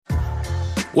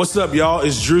What's up, y'all?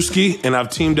 It's Drewski, and I've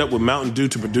teamed up with Mountain Dew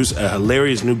to produce a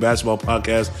hilarious new basketball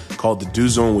podcast called The Dew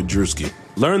Zone with Drewski.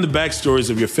 Learn the backstories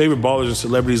of your favorite ballers and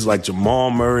celebrities like Jamal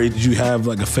Murray. Did you have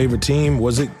like a favorite team?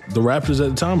 Was it the Raptors at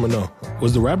the time or no?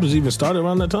 Was the Raptors even started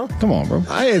around that time? Come on, bro.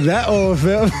 I ain't that old,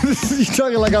 fam. You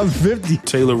talking like I'm 50.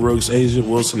 Taylor Rooks, Asia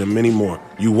Wilson, and many more.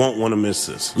 You won't want to miss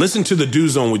this. Listen to The Dew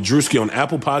Zone with Drewski on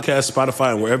Apple Podcasts,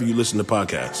 Spotify, and wherever you listen to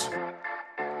podcasts.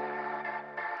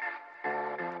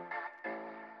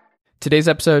 Today's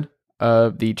episode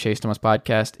of the Chase Thomas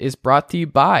podcast is brought to you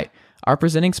by our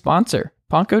presenting sponsor,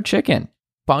 Ponko Chicken.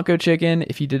 Ponko Chicken,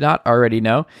 if you did not already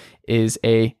know, is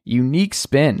a unique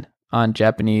spin on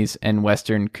Japanese and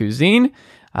Western cuisine.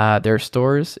 There are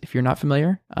stores, if you're not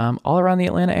familiar, all around the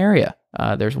Atlanta area.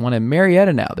 There's one in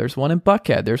Marietta now. There's one in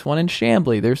Buckhead. There's one in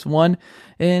Chamblee. There's one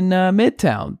in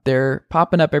Midtown. They're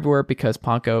popping up everywhere because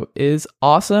Ponko is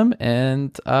awesome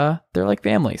and they're like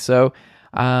family. So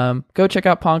go check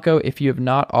out Ponko if you have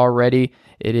not already.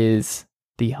 It is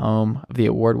the home of the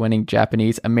award-winning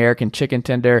Japanese American chicken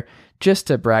tender. Just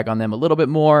to brag on them a little bit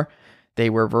more, they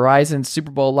were Verizon's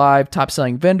Super Bowl Live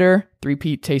top-selling vendor,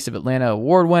 three-peat Taste of Atlanta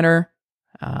award winner,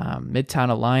 Midtown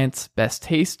Alliance Best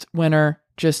Taste winner.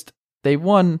 They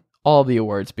won all the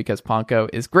awards because Ponko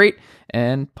is great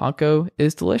and Ponko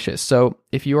is delicious. So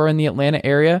if you are in the Atlanta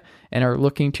area and are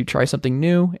looking to try something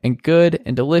new and good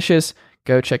and delicious,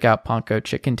 go check out Ponko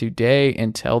Chicken today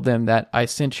and tell them that I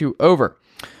sent you over.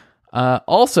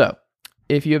 Also,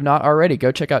 if you have not already,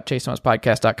 go check out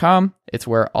chasethomaspodcast.com. It's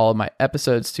where all of my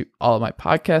episodes to all of my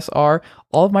podcasts are,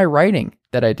 all of my writing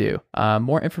that I do,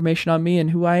 more information on me and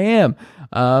who I am,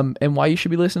 and why you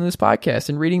should be listening to this podcast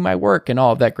and reading my work and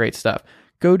all of that great stuff.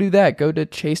 Go do that. Go to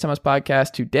Chase Thomas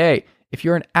Podcast today. If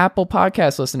you're an Apple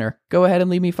Podcast listener, go ahead and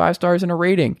leave me 5 stars and a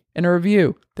rating and a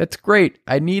review. That's great.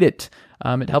 I need it.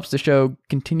 It helps the show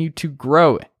continue to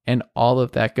grow and all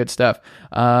of that good stuff.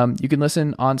 You can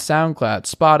listen on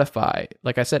SoundCloud, Spotify,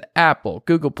 like I said, Apple,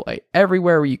 Google Play,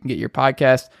 everywhere where you can get your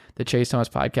podcast. The Chase Thomas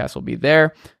Podcast will be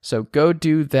there. So go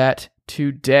do that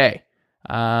today.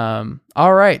 All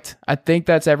right. I think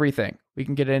that's everything. We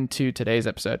can get into today's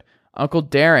episode. Uncle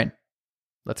Darren,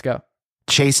 let's go.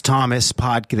 The Chase Thomas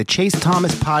podcast.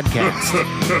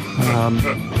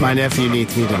 My nephew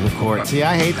needs me to record. See,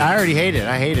 I already hate it.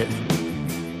 I hate it.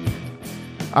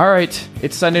 All right,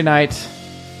 it's Sunday night.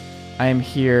 I am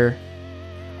here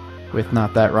with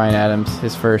Not That Ryan Adams,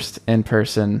 his first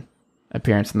in-person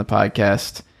appearance in the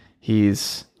podcast.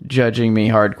 He's judging me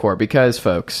hardcore because,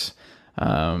 folks,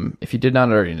 if you did not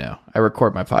already know, I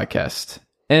record my podcast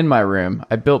in my room.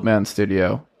 I built my own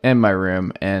studio in my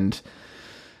room, and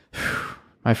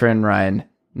my friend Ryan,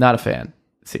 not a fan,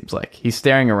 it seems like. He's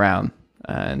staring around,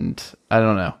 and I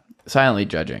don't know, silently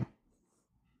judging.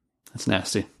 That's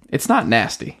nasty. It's not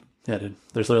nasty. Yeah, dude.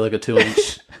 There's literally like a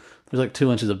 2-inch. There's like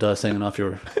 2 inches of dust hanging off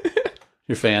your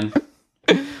fan.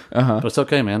 But it's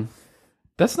okay, man.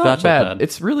 That's not bad.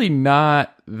 It's really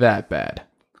not that bad.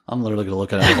 I'm literally going to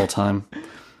look at it the whole time.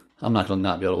 I'm not going to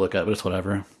not be able to look at it, but it's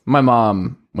whatever. My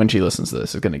mom, when she listens to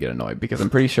this, is going to get annoyed because I'm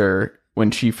pretty sure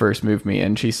when she first moved me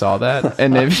in, she saw that.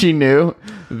 And if she knew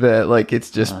that, like,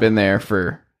 it's just been there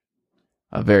for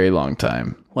a very long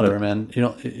time. Whatever, man. You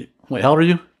know, wait, how old are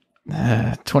you?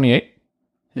 28.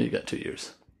 Yeah, you got 2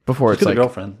 years. Before it's like a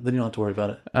girlfriend, then you don't have to worry about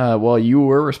it. Well, you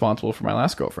were responsible for my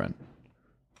last girlfriend.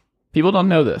 People don't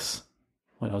know this.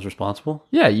 Wait, I was responsible?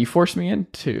 Yeah, you forced me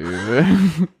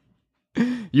into.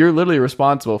 You're literally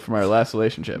responsible for my last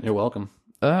relationship. You're welcome.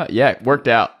 Yeah, it worked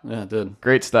out. Yeah, it did.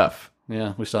 Great stuff.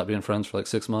 Yeah, we stopped being friends for like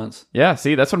 6 months. Yeah,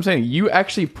 see, that's what I'm saying. You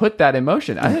actually put that in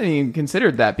motion. I hadn't even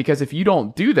considered that because if you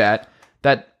don't do that,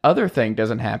 that other thing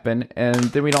doesn't happen, and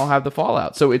then we don't have the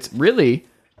fallout. So it's really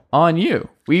on you.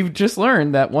 We've just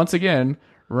learned that once again,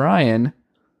 Ryan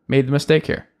made the mistake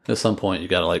here. At some point, you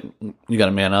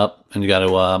gotta man up, and you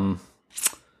gotta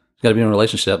be in a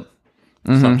relationship.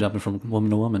 Stop jumping from woman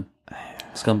to woman.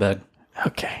 Scumbag.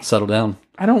 Okay. Settle down.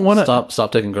 I don't want to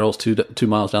stop taking girls 2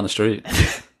 miles down the street.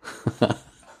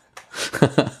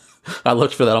 I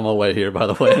looked for that on my way here, by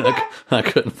the way, and I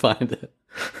couldn't find it.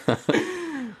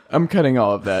 I'm cutting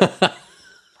all of that.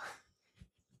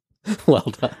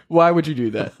 Well done. Why would you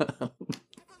do that?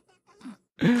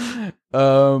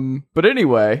 But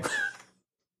anyway,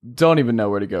 don't even know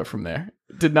where to go from there.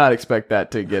 Did not expect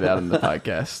that to get out in the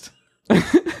podcast.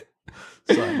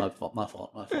 Sorry, my fault.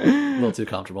 A little too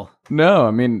comfortable. No,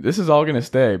 I mean, this is all going to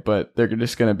stay, but they're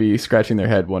just going to be scratching their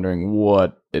head wondering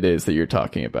what it is that you're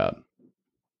talking about.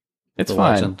 It's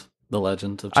fine. The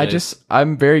legend of Chase.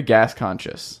 I'm very gas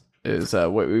conscious is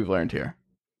what we've learned here.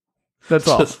 That's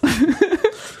all.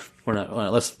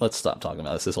 Let's stop talking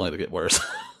about this. It's only to get worse.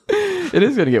 It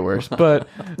is going to get worse, but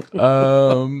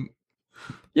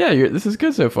yeah, this is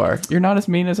good so far. You're not as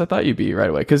mean as I thought you'd be right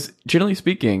away. Because generally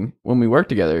speaking, when we work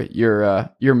together,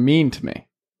 you're mean to me.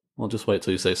 Well, just wait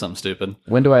till you say something stupid.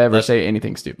 When do I ever say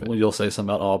anything stupid? Well, you'll say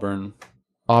something about Auburn,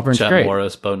 Auburn's Chad great.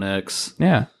 Morris, Bo Nix,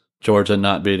 Yeah. Georgia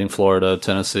not beating Florida,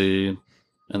 Tennessee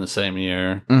in the same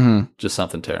year. Mm-hmm. Just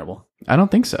something terrible. I don't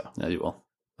think so. Yeah, you will.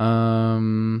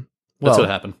 Well, That's what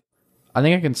happened. I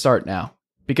think I can start now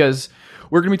because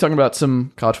we're going to be talking about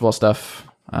some college football stuff.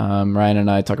 Ryan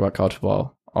and I talk about college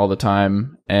football all the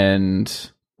time,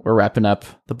 and we're wrapping up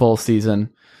the bowl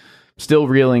season. Still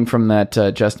reeling from that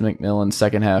Justin McMillan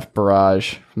second half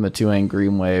barrage from the Tulane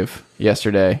Green Wave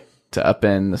yesterday to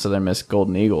upend the Southern Miss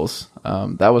Golden Eagles.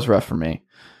 That was rough for me.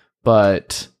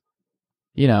 But,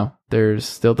 there's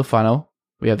still the final.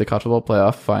 We have the college football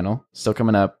playoff final still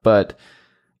coming up. But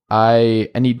I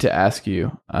need to ask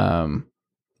you,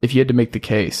 if you had to make the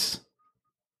case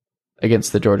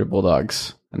against the Georgia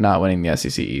Bulldogs not winning the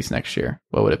SEC East next year,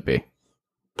 what would it be?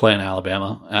 Playing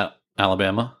Alabama at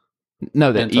Alabama.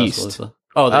 No, the and East. Tuscaloosa.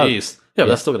 Oh, the East. Yeah, but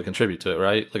that's still going to contribute to it,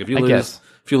 right? Like if you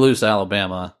lose to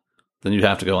Alabama, then you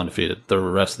have to go undefeated the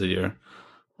rest of the year.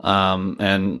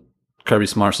 And Kirby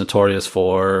Smart's notorious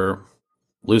for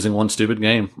losing one stupid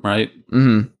game, right?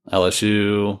 Mm-hmm.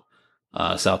 LSU,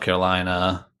 South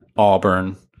Carolina,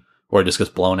 Auburn, where it just gets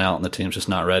blown out and the team's just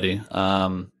not ready.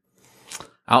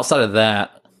 Outside of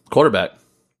that, quarterback.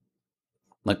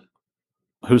 Like,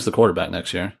 who's the quarterback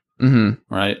next year?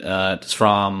 Mm-hmm. Right?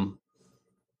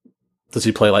 Does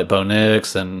he play like Bo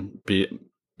Nix and be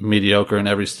mediocre in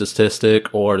every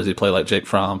statistic, or does he play like Jake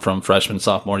Fromm from freshman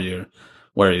sophomore year,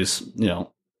 where he's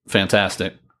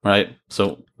fantastic, right?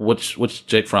 So which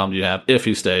Jake Fromm do you have if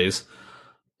he stays,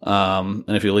 and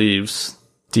if he leaves?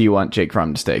 Do you want Jake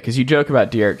Fromm to stay? Because you joke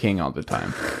about De'Aaron King all the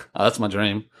time. That's my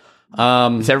dream.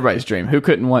 It's everybody's dream. Who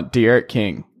couldn't want De'Aaron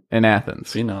King in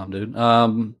Athens? You know him,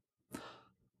 dude.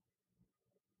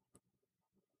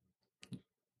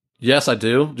 Yes, I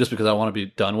do, just because I want to be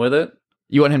done with it.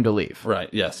 You want him to leave? Right,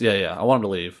 yes, yeah. I want him to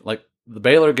leave. Like, the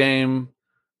Baylor game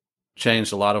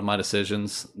changed a lot of my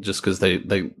decisions, just because they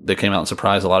came out and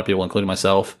surprised a lot of people, including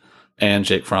myself, and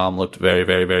Jake Fromm looked very,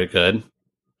 very, very good.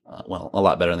 A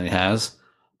lot better than he has.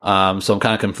 So I'm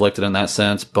kind of conflicted in that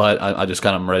sense, but I just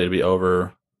kind of am ready to be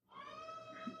over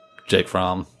Jake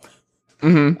Fromm.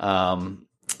 Mm-hmm.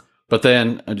 But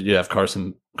then you have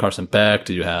Carson Beck.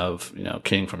 Do you have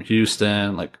King from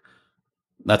Houston? Like,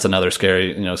 that's another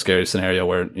scary scenario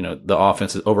where the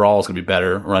offense overall is going to be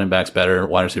better, running backs better,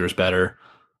 wide receivers better,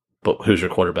 but who's your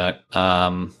quarterback?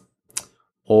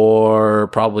 Or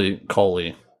probably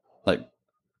Coley. Like,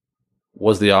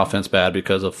 was the offense bad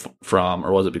because of Fromm,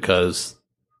 or was it because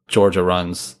Georgia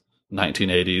runs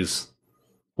 1980s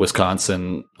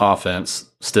Wisconsin offense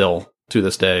still to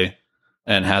this day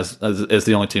and is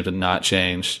the only team to not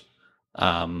change?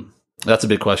 That's a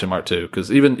big question mark too,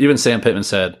 because even Sam Pittman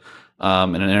said in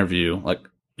an interview, like,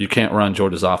 you can't run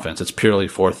Georgia's offense. It's purely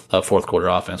fourth quarter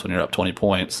offense when you're up 20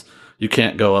 points. You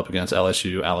can't go up against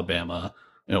LSU, Alabama,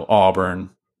 Auburn,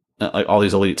 like all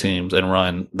these elite teams, and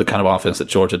run the kind of offense that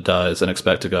Georgia does and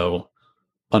expect to go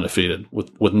undefeated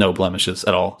with no blemishes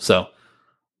at all. So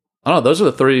I don't know. Those are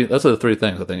the three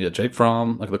things I think. Yeah, Jake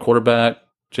Fromm, like the quarterback,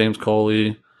 James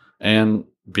Coley, and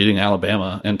beating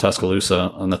Alabama in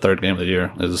Tuscaloosa in the third game of the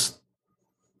year is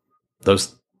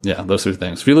those three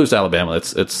things. If you lose to Alabama,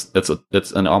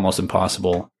 it's an almost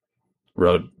impossible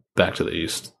road back to the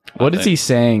East. What is he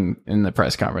saying in the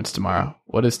press conference tomorrow?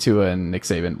 What is Tua and Nick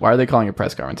Saban? Why are they calling a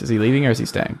press conference? Is he leaving or is he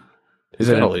staying? He's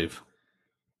going to leave.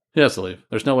 He has to leave.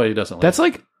 There's no way he doesn't leave. That's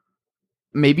like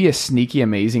maybe a sneaky,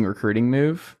 amazing recruiting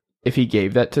move if he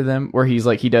gave that to them, where he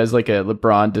does like a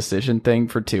LeBron decision thing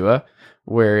for Tua,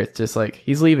 where it's just like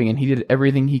he's leaving and he did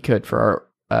everything he could for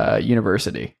our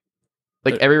university.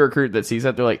 Like every recruit that sees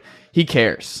that, they're like, he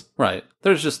cares. Right.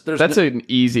 That's an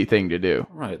easy thing to do.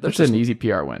 Right. That's an easy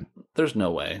PR win. There's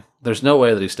no way. There's no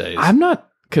way that he stays. I'm not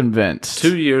convinced.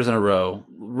 2 years in a row.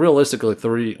 Realistically,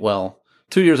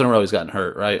 2 years in a row he's gotten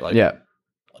hurt, right? Like, yeah.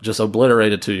 Just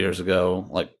obliterated 2 years ago.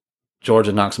 Like,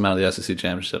 Georgia knocks him out of the SEC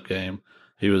championship game.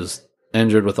 He was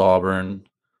injured with Auburn.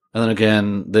 And then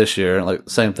again this year, like,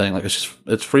 same thing. Like,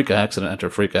 it's freak accident after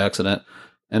freak accident.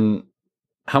 And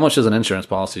how much does an insurance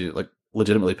policy, like,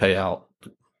 legitimately pay out?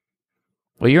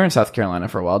 Well, you were in South Carolina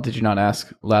for a while. Did you not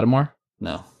ask Lattimore?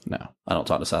 No. No. I don't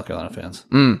talk to South Carolina fans.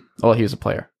 Well, he was a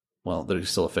player. Well, he's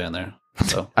still a fan there.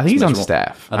 So I think he's on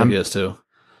staff. I think he is too.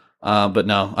 But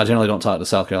no, I generally don't talk to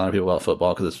South Carolina people about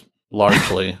football because it's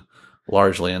largely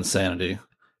insanity,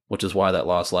 which is why that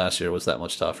loss last year was that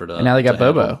much tougher to. And now they got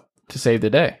handle. Bobo to save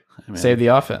the day, save the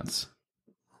offense.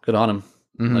 Good on him.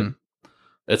 Mm-hmm. Like,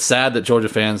 it's sad that Georgia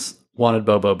fans wanted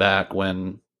Bobo back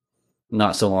when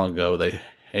not so long ago they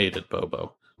hated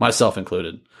Bobo, myself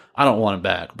included. I don't want him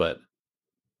back, but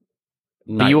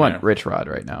you want Rich Rod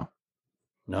right now.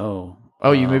 No.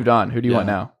 Oh, you moved on. Who do you want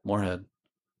now? Moorhead.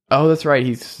 Oh, that's right.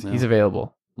 He's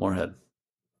available. Moorhead.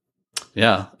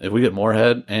 Yeah, if we get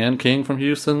Moorhead and King from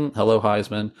Houston, hello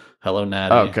Heisman, hello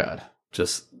Natty. Oh, God.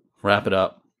 Just wrap it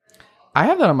up. I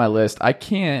have that on my list. I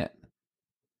can't.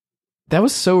 That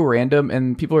was so random,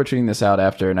 and people are tweeting this out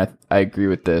after, and I agree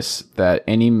with this, that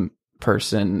any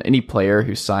player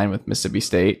who signed with Mississippi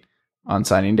State on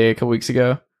signing day a couple weeks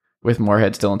ago, with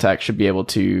Moorhead still intact, should be able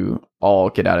to all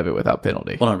get out of it without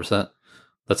penalty. 100%.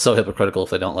 That's so hypocritical if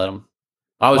they don't let them.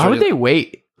 Why would they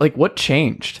wait? Like, what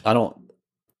changed?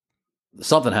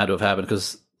 Something had to have happened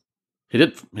because he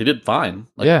did fine.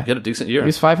 Like, he had a decent year. He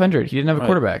was 500. He didn't have a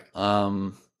quarterback.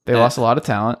 They lost a lot of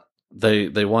talent. They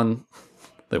won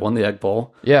the Egg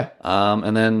Bowl. Yeah.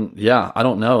 And then I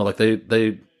don't know. Like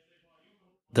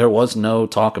there was no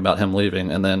talk about him leaving,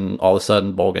 and then all of a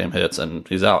sudden bowl game hits and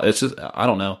he's out. It's just I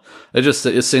don't know.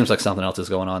 It seems like something else is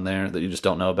going on there that you just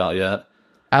don't know about yet.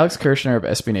 Alex Kirshner of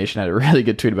SB Nation had a really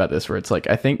good tweet about this where it's like,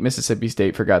 I think Mississippi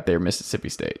State forgot they're Mississippi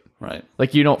State. Right.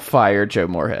 Like, you don't fire Joe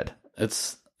Moorhead.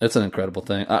 It's an incredible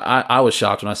thing. I was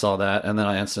shocked when I saw that, and then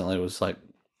I instantly was like,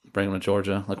 bring him to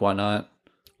Georgia. Like, why not?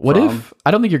 What if,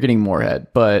 I don't think you're getting Moorhead,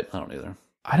 but I don't either.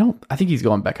 I think he's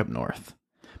going back up north.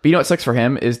 But you know what sucks for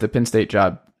him is the Penn State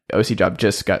OC job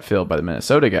just got filled by the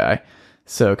Minnesota guy.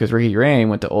 So, because Ricky Rain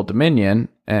went to Old Dominion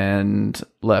and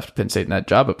left Penn State and that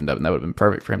job opened up, and that would have been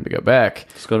perfect for him to go back.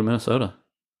 Let's go to Minnesota.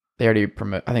 I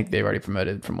think they've already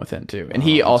promoted from within too. And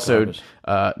he also,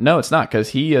 no, it's not, because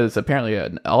he is apparently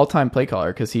an all-time play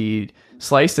caller because he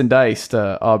sliced and diced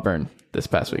Auburn this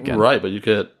past weekend. Right, but you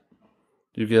get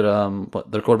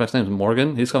what their quarterback's name is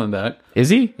Morgan. He's coming back. Is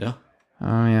he? Yeah.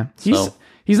 Oh yeah.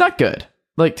 He's not good.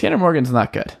 Like, Tanner Morgan's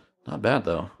not good. Not bad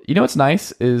though. You know what's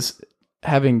nice is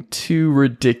having two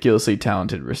ridiculously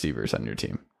talented receivers on your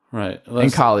team. Right. Well, in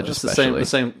college especially. The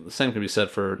same can be said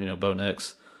for, Bo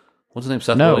Nix. What's his name?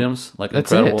 Seth Williams? Like,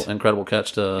 incredible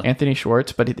catch to Anthony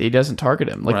Schwartz, but he doesn't target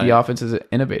him. Like, the offense is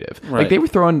innovative. Right. Like, they were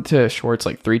throwing to Schwartz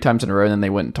like 3 times in a row, and then they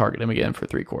wouldn't target him again for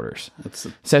 3 quarters.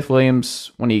 Seth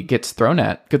Williams, when he gets thrown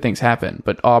at, good things happen,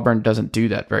 but Auburn doesn't do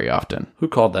that very often. Who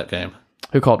called that game?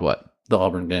 Who called what? The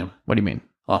Auburn game. What do you mean?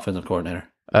 Offensive coordinator.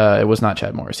 It was not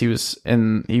Chad Morris. He was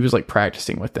like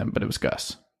practicing with them, but it was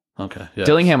Gus. Okay. Yeah.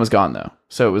 Dillingham was gone though,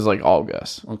 so it was like all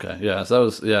Gus. Okay. Yeah. So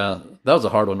that was a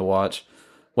hard one to watch.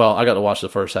 Well, I got to watch the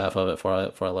first half of it before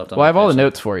I left. Well, I have all the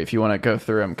notes for you if you want to go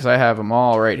through them, because I have them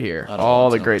all right here. All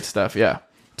the great stuff. Yeah,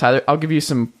 Tyler, I'll give you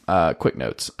some quick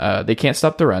notes. They can't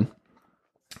stop the run.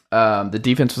 The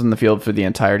defense was in the field for the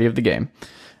entirety of the game.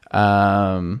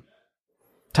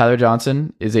 Tyler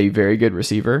Johnson is a very good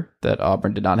receiver that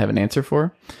Auburn did not have an answer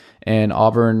for, and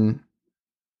Auburn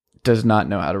does not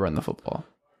know how to run the football.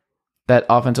 That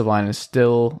offensive line is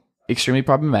still extremely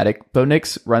problematic. Bo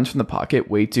Nix runs from the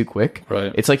pocket way too quick.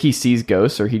 Right. It's like he sees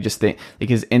ghosts, or he just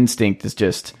his instinct is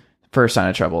just, first sign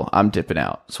of trouble, I'm dipping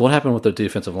out. So what happened with their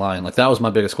defensive line? Like, that was my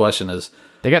biggest question is...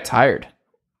 They got tired.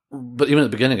 But even at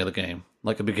the beginning of the game,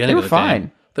 they were fine.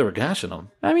 Game, they were gashing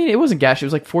them. I mean, it wasn't gash. It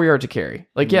was like 4 yards a carry.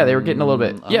 Like, yeah, they were getting a little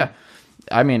bit. Yeah.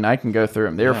 I mean, I can go through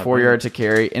them. They were 4 yards a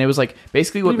carry, and it was like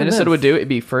basically what Minnesota would do. It'd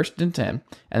be 1st and 10, and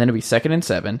then it'd be 2nd and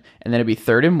 7, and then it'd be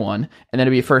 3rd and 1, and then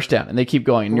it'd be 1st down, and they keep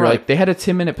going. And you're like, they had a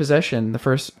 10-minute possession the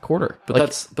first quarter.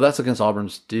 But that's against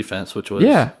Auburn's defense, which was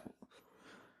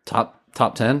top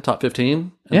 10, top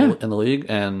 15 in the league,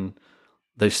 and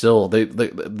they still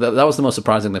that was the most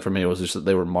surprising thing for me, was just that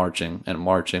they were marching, and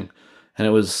it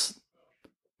was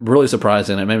really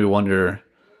surprising. It made me wonder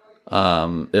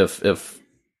if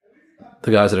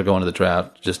the guys that are going to the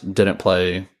draft just didn't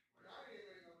play.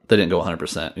 They didn't go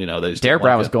 100%. Derek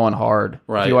Brown was going hard.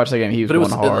 Right. If you watch that game, he was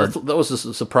going hard. That was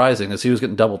just surprising, as he was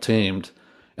getting double teamed,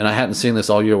 and I hadn't seen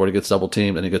this all year where he gets double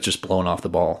teamed and he gets just blown off the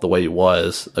ball the way he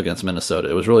was against Minnesota.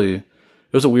 It was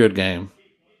a weird game.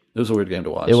 It was a weird game to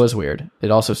watch. It was weird.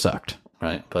 It also sucked.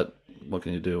 Right, but what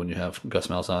can you do when you have Gus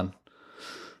Malzahn?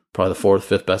 Probably the 4th,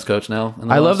 5th best coach now.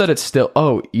 I love that it's still...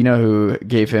 Oh, you know who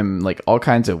gave him like all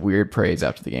kinds of weird praise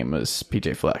after the game was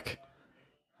PJ Fleck.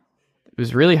 It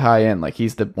was really high end. Like,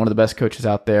 he's one of the best coaches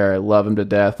out there. I love him to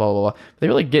death. Blah blah blah. They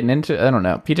were like getting into... I don't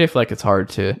know. PJ Fleck, it's hard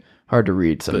to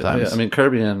read sometimes. But, I mean,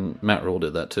 Kirby and Matt Rule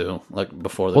did that too. Like,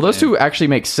 before the game. Those two actually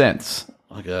make sense.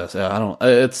 I guess. Yeah, I don't...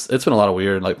 It's been a lot of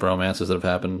weird like bromances that have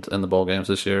happened in the bowl games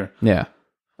this year. Yeah.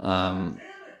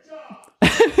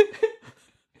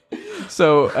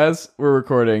 So, as we're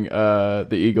recording, the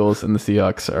Eagles and the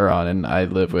Seahawks are on, and I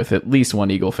live with at least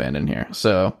one Eagle fan in here.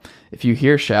 So, if you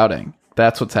hear shouting,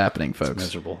 That's what's happening, folks. It's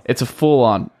miserable. It's a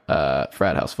full-on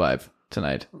frat house vibe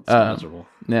tonight. It's miserable.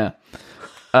 Yeah.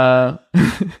 Oh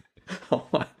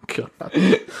my god.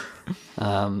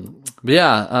 But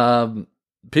yeah,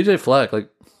 PJ Fleck, like,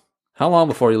 how long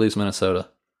before he leaves Minnesota?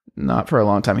 Not for a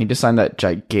long time. He just signed that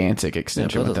gigantic Yeah,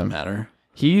 extension but it with doesn't them. matter.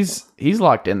 He's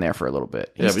locked in there for a little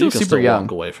bit. He's Yeah, but still you can super still young.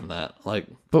 walk away from that. Like,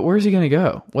 But where's he going to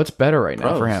go? What's better right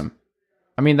now for Pros. him?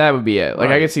 I mean, that would be it. Like,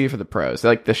 I Right. could see it for the pros.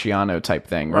 Like the Shiano type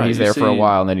thing, where Right, he's you there for a see-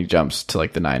 while and then he jumps to,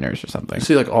 like, the Niners or something. you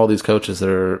see, like, all these coaches that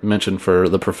are mentioned for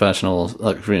the professionals,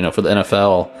 like, for, for the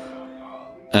NFL,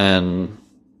 and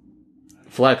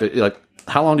Fleck, like,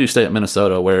 how long do you stay at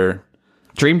Minnesota where...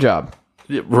 Dream job.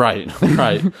 Yeah, right.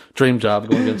 Dream job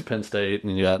going against Penn State,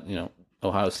 and you got,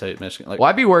 Ohio State, Michigan. Like, Well,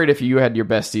 I'd be worried if you had your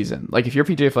best season. Like, if you're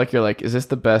PJ Fleck, you're like, is this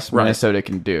the best Right. Minnesota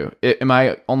can do? Am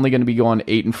I only going to be going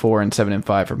 8-4 and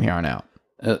 7-5 from here on out?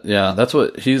 yeah, that's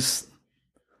what he's.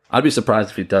 I'd be surprised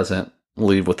if he doesn't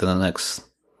leave within the next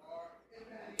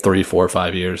 3, 4,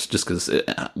 5 years, just because.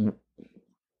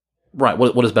 Right.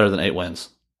 What is better than 8 wins?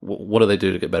 What do they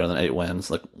do to get better than 8 wins?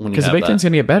 Like, when you Because the have Big Ten's that.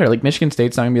 going to get better. Like, Michigan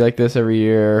State's not going to be like this every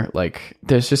year. Like,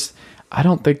 there's just, I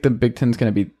don't think the Big Ten's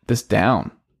going to be this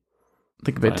down.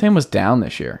 Like, the Big Right. Ten was down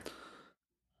this year.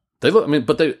 They look. I mean,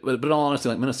 but in all honesty,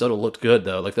 like, Minnesota looked good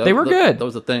though. Like, They were good. That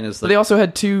was the thing. Is But they also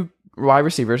had 2 wide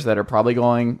receivers that are probably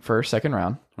going first, second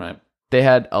round. right. They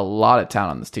had a lot of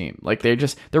talent on this team. Like, their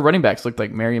running backs looked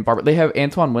like Marion Barber. They have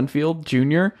Antoine Winfield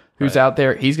Jr., who's Right. out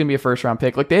there. He's going to be a first round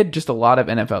pick. Like, they had just a lot of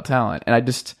NFL talent. And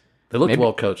They looked maybe-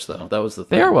 well coached though. That was the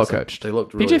thing. They are well Was, like, coached. They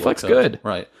looked really PJ well Fleck's coached. good.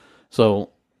 Right.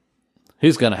 So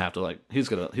he's gonna have to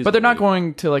But they're not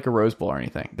going to like a Rose Bowl or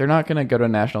anything. They're not going to go to a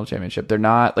national championship. They're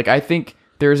not like, I think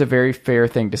there's a very fair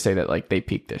thing to say that like they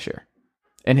peaked this year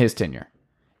in his tenure.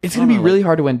 It's going to be really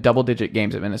hard to win double digit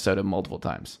games at Minnesota multiple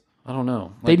times. I don't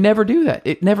know. They never do that.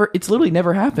 It's literally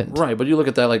never happened. Right, but you look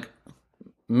at that, like,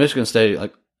 Michigan State,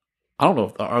 like, I don't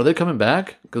know, are they coming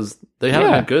back? Because they haven't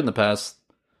Yeah. been good in the past,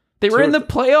 They were Two in or the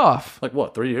playoff, like,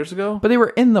 what, 3 years ago? but they were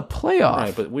in the playoff.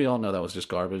 Right, but we all know that was just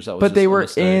garbage. That was But just they a were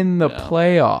mistake. in the Yeah.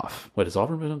 playoff. Wait, has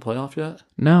Auburn been in the playoff yet?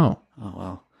 No,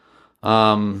 Oh,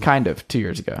 wow. kind of 2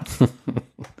 years ago.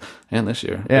 And this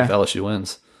year, Yeah. if LSU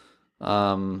wins.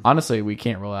 Honestly, we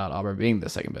can't rule out Auburn being the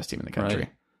second best team in the country. Right.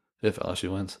 If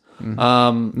LSU wins.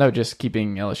 No, just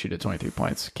keeping LSU to 23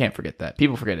 points. Can't forget that.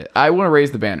 People forget it. I want to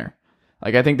raise the banner.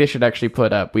 Like, I think they should actually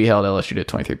put up, we held LSU to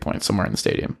 23 points somewhere in the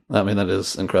stadium. I mean, that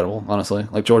is incredible, honestly.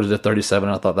 Like, Georgia did 37,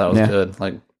 and I thought that was Yeah. good.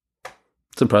 Like,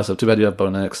 it's impressive. Too bad you have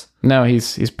Bo Nix. No,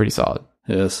 he's pretty solid.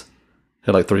 He is. He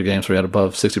had like 3 games where he had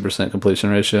above 60% completion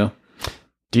ratio.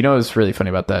 Do you know what's really funny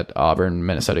about that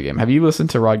Auburn-Minnesota game? Have you listened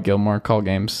to Rod Gilmore call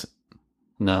games?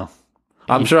 No.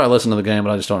 I'm sure I listened to the game,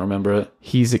 but I just don't remember it.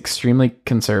 He's extremely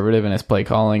conservative in his play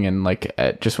calling, and like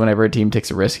just whenever a team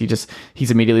takes a risk,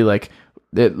 he's immediately like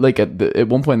at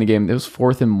one point in the game, it was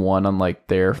 4th and 1 on like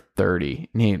their 30,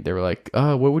 and they were like,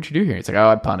 "Oh, what would you do here?" He's like, "Oh,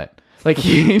 I'd punt it." Like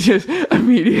he just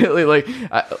immediately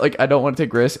I don't want to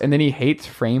take risks, and then he hates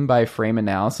frame by frame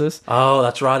analysis. Oh,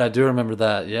 that's right. I do remember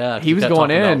that. Yeah. He was kept going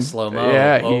talking about in. slow-mo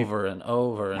Yeah, over and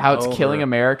over and How it's over. killing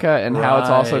America and how it's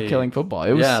also Right. killing football.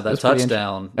 It was Yeah, it that was pretty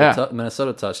touchdown. Yeah. The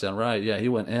Minnesota touchdown, right. Yeah, he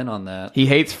went in on that. He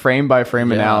hates frame by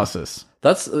frame Yeah. analysis.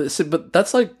 But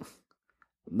that's like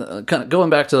kind of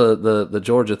going back to the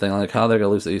Georgia thing, like how they're going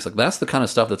to lose the East. Like that's the kind of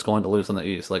stuff that's going to lose in the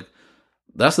East. Like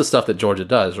that's the stuff that Georgia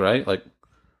does, right? Like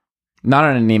Not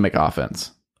an anemic offense.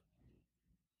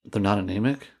 they're not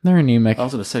anemic. They're anemic. I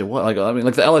was going to say what? Like I mean,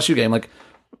 like the LSU game, like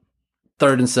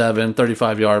 3rd and 7,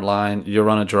 35-yard line. You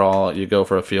run a draw. You go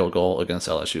for a field goal against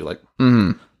LSU. Like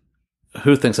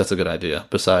who thinks that's a good idea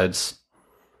besides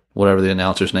whatever the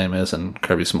announcer's name is and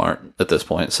Kirby Smart at this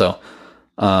point? So,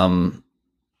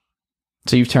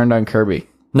 So you've turned on Kirby.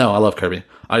 no, I love Kirby.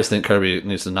 I just think Kirby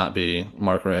needs to not be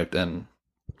Mark Richt and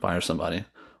fire somebody.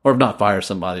 Or if not fire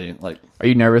somebody, like, Are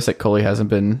you nervous that Coley hasn't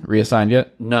been reassigned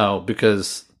yet? no,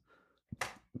 because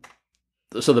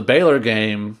so the Baylor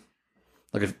game,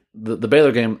 like if the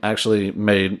Baylor game actually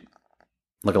made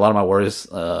like a lot of my worries,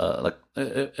 like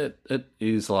it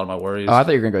eased a lot of my worries. Oh, I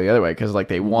thought you were gonna go the other way because like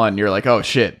they won. You're like, oh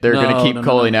shit, they're gonna keep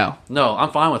Coley now. No, I'm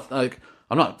fine with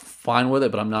I'm not fine with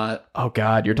it, but I'm not Oh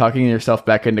god, you're talking yourself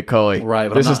back into Coley. right.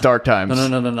 But This I'm is not- dark times.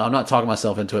 No. I'm not talking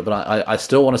myself into it, but I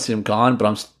still want to see him gone.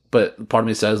 But part of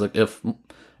me says like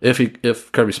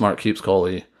if Kirby Smart keeps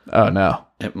Coley, Oh no.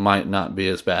 it might not be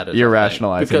as bad as You're I think.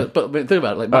 rationalizing. Because, but I mean, think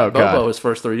about it. Like Oh, Mike Bobo, God. his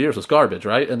first 3 years was garbage,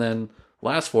 right? And then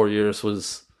last 4 years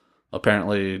was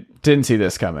apparently Didn't see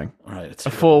this coming. right. It's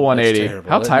A full 180. terrible,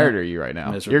 How isn't tired it? are you right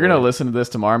now? Miserable. You're gonna listen to this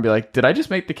tomorrow and be like, did I just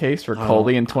make the case for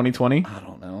Coley in 2020? I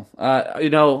don't know. You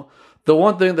know, the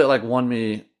one thing that like won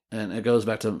me and it goes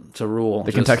back to Rule.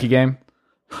 The Kentucky game.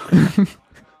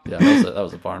 Yeah, that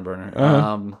was a barn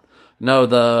burner. No,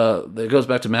 it goes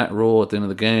back to Matt Rule at the end of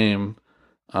the game,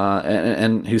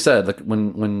 and he said like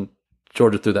when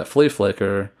Georgia threw that flea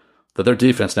flicker, that their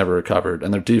defense never recovered,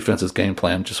 and their defense's game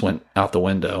plan just went out the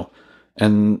window.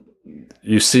 And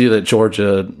you see that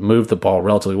Georgia moved the ball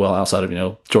relatively well outside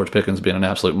of George Pickens being an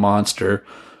absolute monster,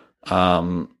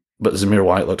 but Zamir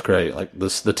White looked great. Like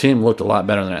the team looked a lot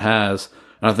better than it has,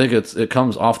 and I think it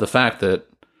comes off the fact that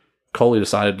Coley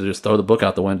decided to just throw the book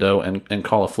out the window and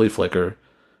call a flea flicker.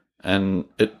 And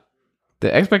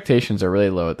the expectations are really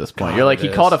low at this point. God, You're like, he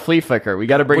called a flea flicker. We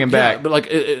got to bring him back. But like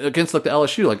against like the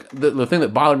LSU, like the thing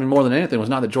that bothered me more than anything was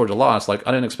not that Georgia lost. Like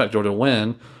I didn't expect Georgia to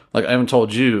win. Like I even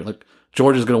told you, like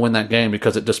Georgia's going to win that game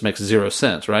because it just makes zero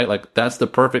sense, right? Like that's the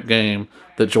perfect game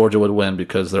that Georgia would win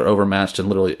because they're overmatched in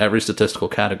literally every statistical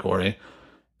category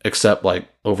except like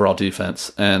overall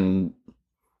defense. And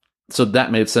so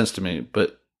that made sense to me.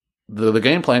 But the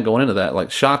game plan going into that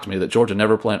like shocked me that Georgia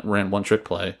never ran one trick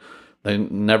play. They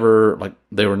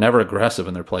were never aggressive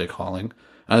in their play calling.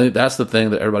 I think that's the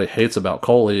thing that everybody hates about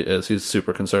Coley is he's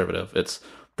super conservative. It's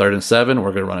 3rd and 7,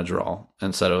 we're going to run a draw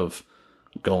instead of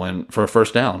going for a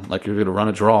first down. Like you're going to run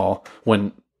a draw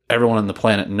when everyone on the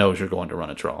planet knows you're going to run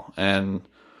a draw. And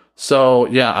so,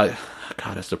 yeah,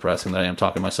 God, it's depressing that I am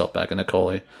talking myself back into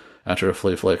Coley after a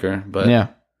flea flicker. But yeah,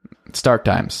 it's dark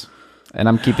times. And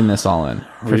I'm keeping this all in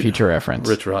for future reference.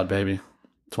 Rich Rod, baby.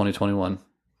 2021.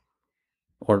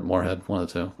 Or Moorhead, one of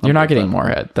the two. You're not getting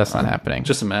Moorhead. That's not happening.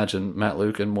 Just imagine Matt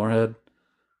Luke and Moorhead.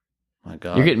 My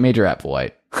God. You're getting Major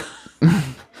Applewhite.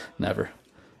 Never.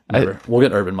 We'll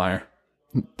get Urban Meyer.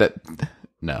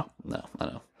 No, I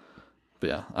know. But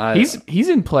yeah, he's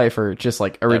in play for just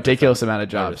like a ridiculous amount of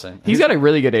jobs. He's got a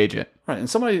really good agent. Right, and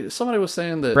somebody was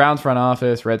saying that Browns front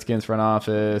office, Redskins front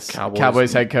office,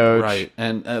 Cowboys head coach. Right,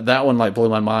 and that one like blew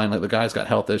my mind. Like the guy's got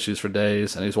health issues for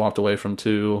days, and he's walked away from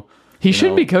 2. He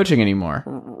shouldn't be coaching anymore.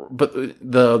 But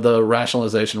the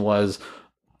rationalization was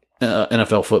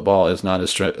NFL football is not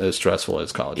as stressful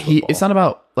as college football. It's not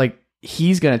about like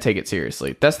he's going to take it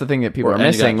seriously. That's the thing that people are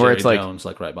missing. Where it's Jones,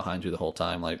 like right behind you the whole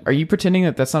time. Like, are you pretending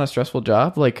that that's not a stressful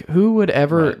job? Like, who would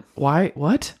ever? Right. Why?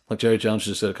 What? Like Jerry Jones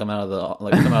just going to come out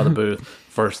of the booth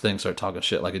first thing, start talking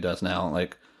shit like he does now.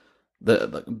 Like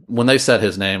when they said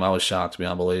his name, I was shocked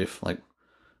beyond belief. Like,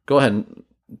 go ahead. And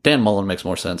Dan Mullen makes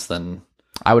more sense than.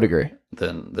 I would agree.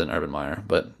 Than Urban Meyer,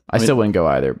 but I still wouldn't go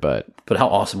either. But how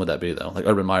awesome would that be though? Like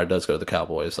Urban Meyer does go to the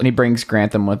Cowboys, and he brings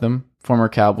Grantham with him, former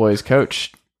Cowboys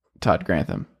coach Todd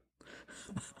Grantham.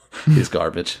 He's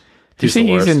garbage. Do you see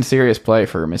he's in serious play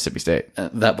for Mississippi State?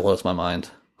 That blows my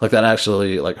mind. Like that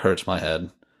actually like hurts my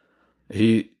head.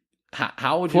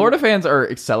 How would Florida fans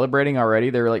are celebrating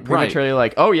already? They're like prematurely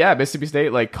like, oh yeah, Mississippi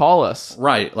State, like call us.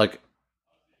 Right. Like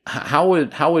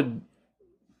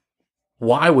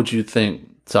why would you think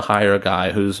to hire a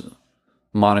guy whose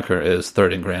moniker is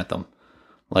 3rd and Grantham?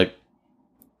 Like,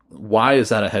 why is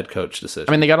that a head coach decision?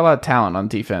 I mean, they got a lot of talent on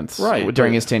defense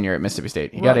during his tenure at Mississippi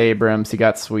State. He got Abrams, he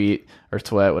got Sweet,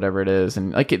 whatever it is,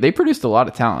 and like they produced a lot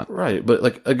of talent. Right, but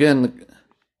like again,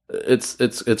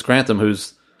 it's Grantham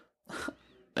who's,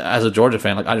 as a Georgia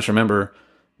fan, like I just remember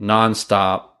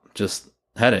nonstop just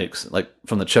headaches, like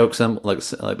from the choke symbol, like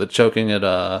the choking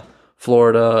at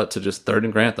Florida to just 3rd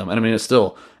and Grantham. And I mean, it's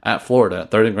still at Florida.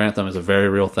 3rd and Grantham is a very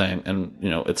real thing. And,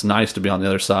 it's nice to be on the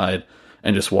other side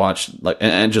and just watch, like,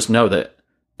 and just know that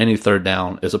any 3rd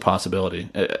down is a possibility.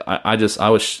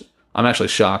 I'm actually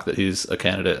shocked that he's a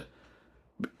candidate.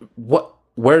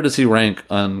 Where does he rank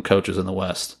on coaches in the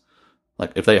West?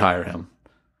 Like, if they hire him?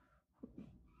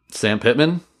 Sam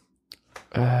Pittman?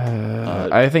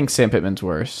 I think Sam Pittman's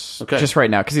worse. Okay. Just right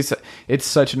now, because it's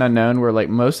such an unknown where like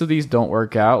most of these don't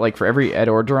work out. Like for every Ed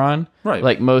Orgeron, right?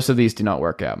 Like most of these do not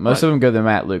work out. Most of them go the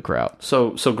Matt Luke route.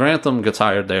 So Grantham gets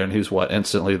hired there, and he's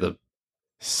instantly the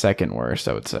second worst,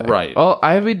 I would say. Right. Well,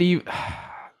 I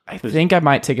think I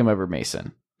might take him over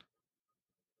Mason.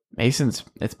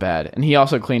 It's bad, and he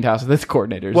also cleaned house with his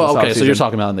coordinators. Well, okay, so you're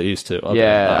talking about in the East too. Okay.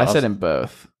 Yeah, I said in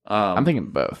both. I'm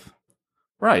thinking both.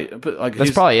 Right, but like that's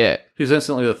probably it. He's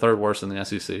instantly the 3rd worst in the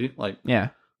SEC. Like, yeah.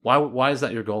 Why is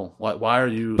that your goal? Why are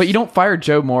you? But you don't fire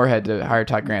Joe Moorhead to hire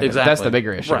Todd Grantham. Exactly. That's the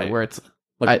bigger issue. Right. Where it's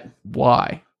like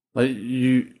why?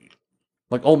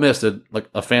 Like Ole Miss did like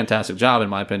a fantastic job in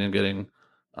my opinion getting.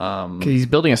 Because he's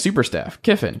building a super staff.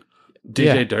 Kiffin,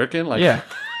 DJ Durkin, like yeah.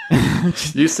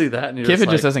 You see that, and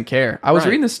Kiffin just doesn't care. I was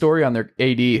reading this story on their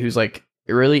AD, who's like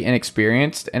really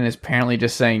inexperienced and is apparently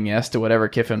just saying yes to whatever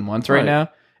Kiffin wants right now.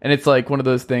 And it's like one of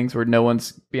those things where no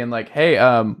one's being like, "Hey,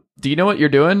 do you know what you're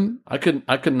doing?" I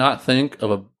could not think of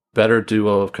a better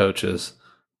duo of coaches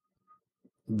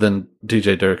than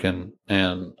DJ Durkin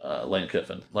and Lane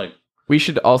Kiffin. Like, we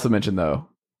should also mention though,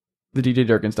 the DJ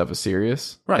Durkin stuff is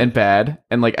serious Right. and bad,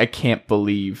 and like I can't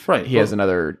believe Right. he has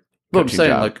another. but I'm coaching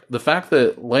saying, job. like, the fact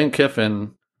that Lane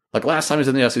Kiffin, like, last time he was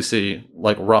in the SEC,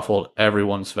 like, ruffled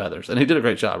everyone's feathers, and he did a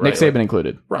great job, right? Nick Saban Like,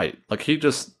 included. right. Like, he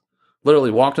just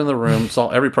literally walked in the room, saw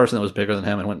every person that was bigger than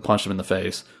him, and went and punched him in the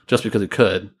face just because he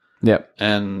could, Yep.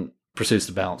 and proceeds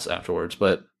to bounce afterwards.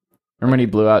 But Remember when he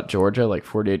blew out Georgia like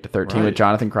 48-13 Right. with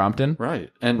Jonathan Crompton? right,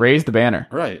 and Raised the banner.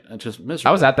 right, and just miserable.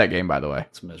 I was at that game, by the way.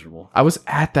 It's miserable. I was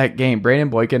at that game. Brandon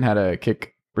Boykin had a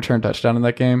kick return touchdown in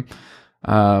that game.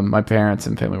 My parents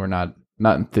and family were not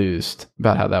enthused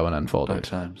about how that one unfolded. Dark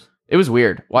times. It was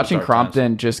weird watching Dark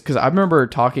Crompton just because I remember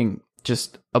talking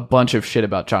just a bunch of shit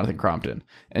about Jonathan Crompton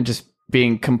and just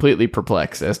being completely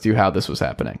perplexed as to how this was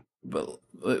happening. But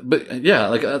yeah,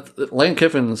 like Lane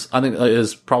Kiffin's, I think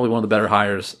is probably one of the better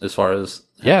hires as far as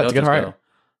Yeah, it's a good coaches hire. go.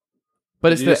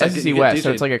 But it's You the just, like, SEC you get West, so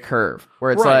DJ it's like a curve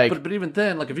where it's right, like but even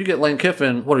then, like if you get Lane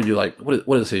Kiffin, what are you like?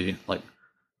 What is he like?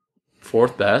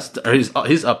 Fourth best, or he's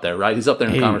up there, right? He's up there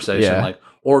in the conversation. yeah. Like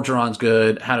Orgeron's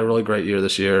good, had a really great year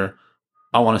this year.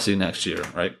 I want to see next year,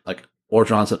 right? Like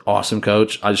Orgeron's an awesome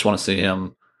coach. I just want to see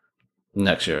him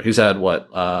next year. He's had what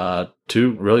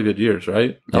 2 really good years,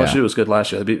 right? Yeah. LSU was good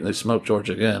last year. They smoked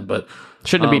Georgia again, but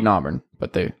shouldn't have beaten Auburn,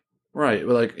 but they right,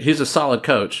 but like he's a solid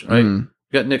coach, right? Mhm.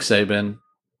 You got Nick Saban,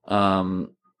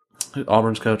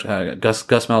 Auburn's coach, Gus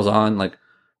Malzahn. Like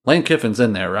Lane Kiffin's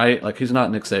in there, right? Like he's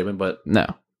not Nick Saban, but no.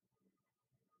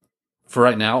 for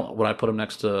right now, would I put him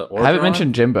next to Orgeron? I haven't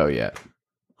mentioned Jimbo yet.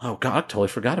 Oh God, I totally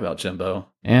forgot about Jimbo.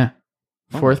 Yeah.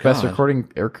 Oh Fourth my best God.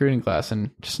 recruiting class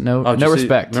and just no Oh, did you see-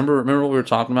 respect. Remember what we were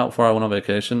talking about before I went on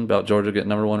vacation about Georgia getting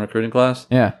 #1 recruiting class?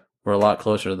 Yeah. We're a lot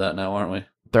closer to that now, aren't we?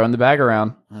 Throwing the bag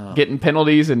around, Oh. getting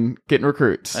penalties and getting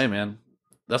recruits. Hey man,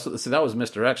 that was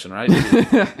misdirection, right?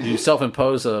 You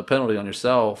self-impose a penalty on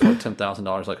yourself for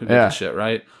 $10,000. Like who gives Yeah. a shit,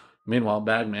 right? Meanwhile,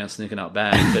 Bagman sneaking out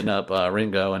back, hitting up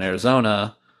Ringo in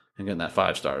Arizona and getting that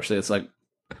 5-star. See, it's like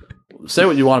say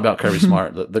what you want about Kirby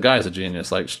Smart. The guy's a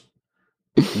genius, like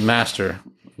master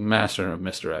of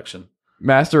misdirection.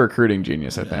 Master recruiting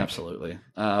genius, I think. Absolutely.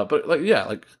 But like, yeah,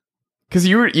 like Because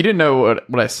you didn't know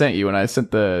what I sent you when I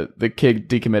sent the kid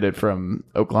decommitted from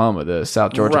Oklahoma, the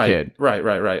South Georgia kid.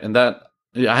 Right. And that,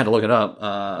 yeah, I had to look it up.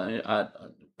 I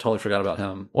totally forgot about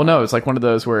him. Well, no, it's like one of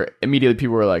those where immediately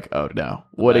people were like, "Oh no,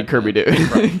 what did Kirby do?"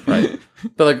 Right.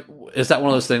 But like, is that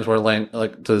one of those things where Lane,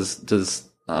 like, does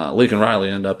Lincoln Riley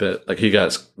end up at like he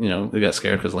got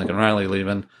scared because Lincoln Riley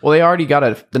leaving? Well, they already got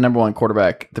the #1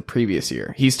 quarterback the previous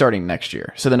year. He's starting next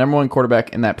year, so the #1 quarterback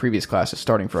in that previous class is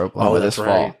starting for Oklahoma this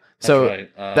fall. So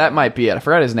right. that might be it. I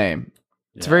forgot his name.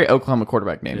 It's a very Oklahoma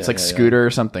quarterback name. It's like Scooter or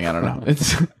something. I don't know.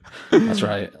 It's That's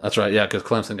right. Yeah, because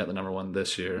Clemson got the #1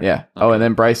 this year. yeah. Oh, and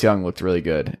then Bryce Young looked really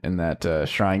good in that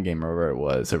Shrine game, or wherever it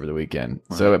was over the weekend.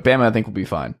 So Bama, I think, will be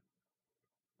fine.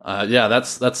 Yeah,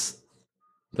 that's.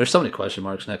 There's so many question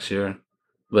marks next year,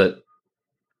 but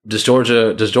does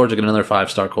Georgia get another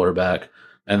 5-star quarterback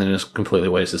and then just completely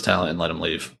waste his talent and let him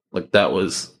leave? Like that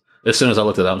was as soon as I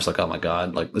looked at that, I'm just like, oh my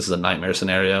god, like this is a nightmare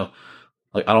scenario.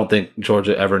 Like I don't think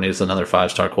Georgia ever needs another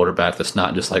 5-star quarterback that's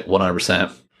not just like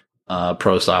 100%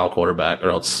 pro style quarterback, or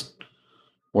else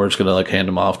we're just gonna like hand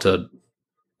him off to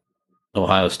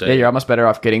Ohio State. Yeah, you're almost better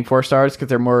off getting 4 stars because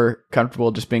they're more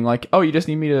comfortable just being like, "Oh, you just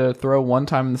need me to throw one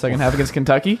time in the second half against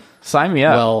Kentucky? Sign me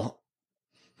up." Well,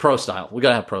 pro style. We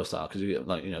gotta have pro style because you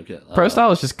get Pro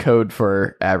style is just code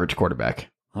for average quarterback.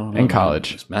 I don't know, in man.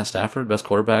 college. Is Matt Stafford best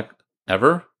quarterback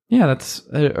ever? Yeah, that's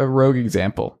a rogue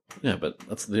example. Yeah, but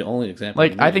that's the only example.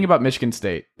 Like, you I need. think about Michigan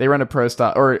State. They run a pro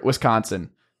style, or Wisconsin.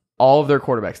 All of their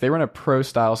quarterbacks, they run a pro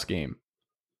style scheme.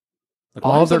 Like,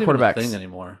 all why of is their that even a quarterbacks. thing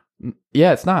anymore.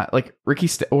 Yeah, it's not. Like, not Ricky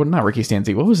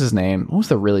Stanzi. What was his name? What was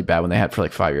the really bad one they had for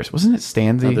like 5 years? Wasn't it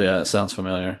Stanzi? Yeah, it sounds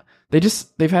familiar.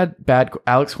 They've had bad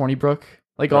Alex Hornibrook.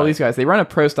 Like, all Right. these guys, they run a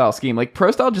pro style scheme. Like,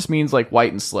 pro style just means like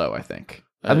white and slow, I think.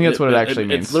 I think that's what it actually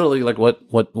means. It's literally like what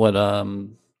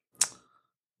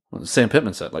Sam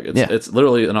Pittman said. Like it's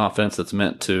literally an offense that's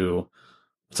meant to.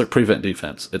 It's like prevent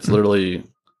defense. It's literally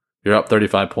you're up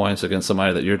 35 points against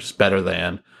somebody that you're just better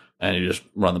than, and you just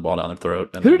run the ball down their throat.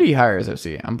 And Who did he hire as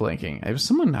OC? I'm blanking. It was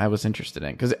someone I was interested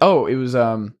in because it was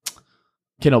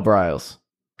Kendall Briles.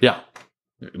 Yeah,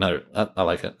 no, I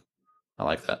like it. I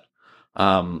like that.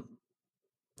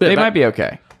 They might be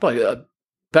okay. But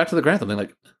back to the Grantham thing,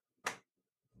 like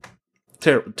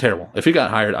terrible. If he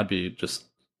got hired, I'd be just.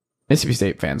 Mississippi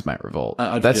State fans might revolt.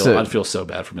 I'd feel so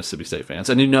bad for Mississippi State fans,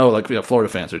 and Florida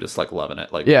fans are just like loving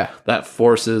it. Like, yeah, that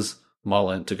forces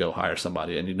Mullen to go hire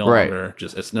somebody, and you no Right. longer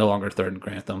it's no longer third and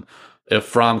Grantham. if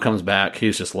Fromm comes back,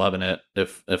 he's just loving it.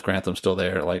 If Grantham's still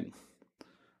there, like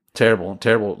terrible.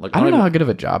 Like I don't know how good of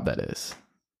a job that is.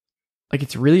 Like,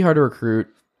 it's really hard to recruit.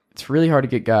 It's really hard to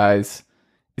get guys.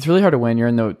 It's really hard to win. You're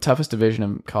in the toughest division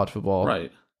of college football.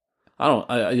 Right.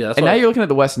 That's and now you're looking at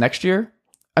the West next year.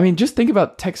 I mean, just think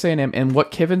about Texas A&M and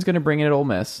what Kiffin's going to bring in at Ole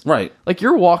Miss. Right. Like,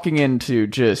 you're walking into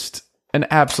just an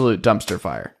absolute dumpster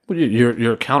fire. Well,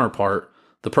 your counterpart,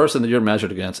 the person that you're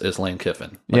measured against, is Lane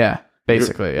Kiffin. Like, yeah,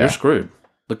 basically. You're screwed.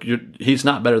 Look, he's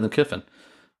not better than Kiffin.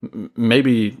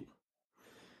 Maybe.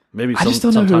 I just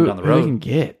don't know down the who road. we can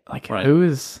get. Like, Right. who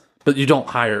is? But you don't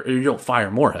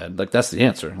fire Moorhead. Like, that's the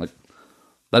answer. Like,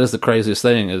 that is the craziest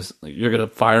thing is like, you're going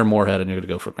to fire Moorhead and you're going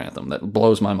to go for Grantham. That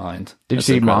blows my mind. Did That's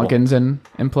you see incredible. Monkins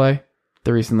in play?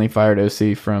 The recently fired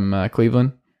OC from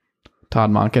Cleveland, Todd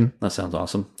Monken. That sounds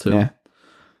awesome too. Yeah,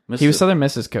 Miss he was it. Southern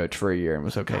Miss's coach for a year and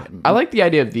was okay. I like the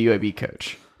idea of the UAB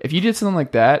coach. If you did something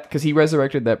like that, because he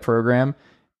resurrected that program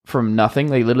from nothing,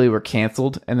 they literally were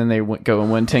canceled, and then they go and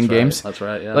win 10 games. That's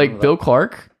right. Yeah. Like Bill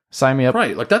Clark, sign me up.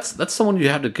 Right. Like that's someone you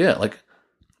have to get. Like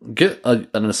get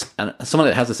someone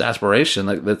that has this aspiration.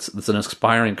 Like that's an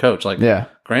aspiring coach. Like Yeah.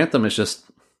 Grantham is just.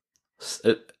 I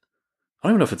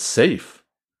don't even know if it's safe.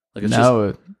 Like it's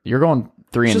No, you're going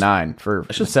 3-9 just- for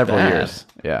it's just several bad. years.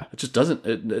 Yeah. It just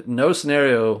doesn't. No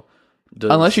scenario. Does,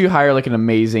 Unless you hire like an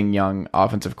amazing young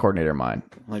offensive coordinator mind.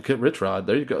 like get Rich Rod.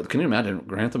 There you go. Can you imagine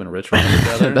Grantham and Rich Rod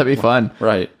together? That'd be fun.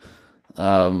 Right.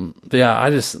 But yeah,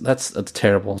 that's a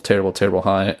terrible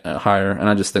hire, and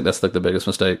I just think that's like the biggest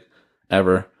mistake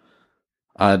ever.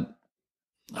 I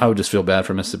would just feel bad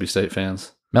for Mississippi State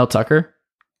fans. Mel Tucker.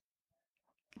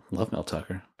 Love Mel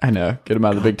Tucker. I know. Get him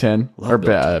out of the Big Ten. love Or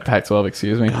Mel Pac-12,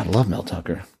 excuse me. God, love Mel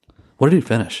Tucker. What did he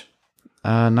finish?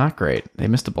 Not great. They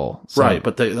missed a bowl. So Right,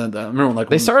 but I remember like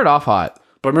They started off hot.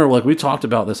 But I remember like we talked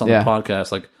about this on Yeah. the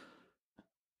podcast. Like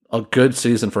a good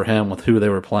season for him with who they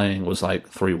were playing was like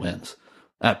 3 wins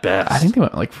at best. I think they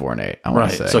went like 4-8. I want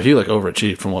right. to say. So he like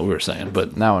overachieved from what we were saying,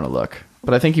 but Now I want to look.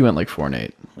 But I think he went like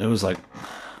 4-8. it was like,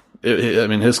 I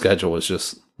mean, his schedule was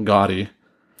just gaudy.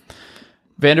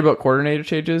 Vanderbilt coordinator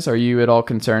changes. Are you at all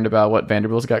concerned about what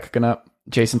Vanderbilt's got cooking up?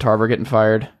 Jason Tarver getting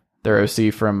fired. Their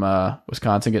OC from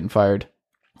Wisconsin getting fired.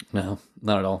 No,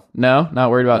 not at all. No, not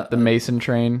worried about the Mason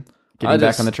train getting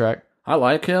back on the track. I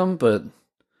like him, but Do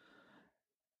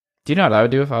you know what I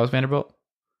would do if I was Vanderbilt?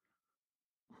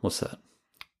 what's that?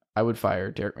 I would fire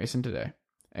Derek Mason today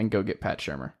and go get Pat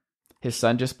Shermer. His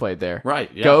son just played there. Right.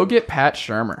 Yeah. Go get Pat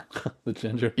Shermer. the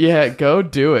ginger. Yeah, go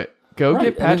do it. Go Right,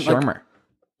 get Pat I mean, like- Shermer.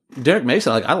 Derek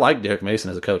Mason, like I like Derek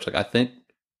Mason as a coach. Like I think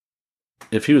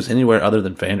if he was anywhere other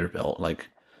than Vanderbilt, like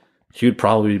he would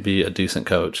probably be a decent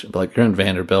coach. But like you're in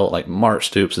Vanderbilt, like Mark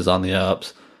Stoops is on the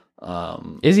ups.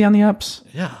 Is he on the ups?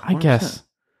 Yeah, I 100%. guess.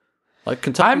 Like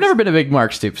Kentucky. I've never been a big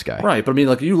Mark Stoops guy. right, but I mean,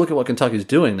 like you look at what Kentucky's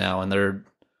doing now, and they're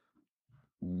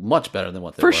much better than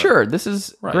what they For were. sure. This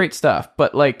is Right. great stuff.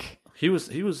 But like, He was.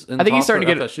 In I think he's talks starting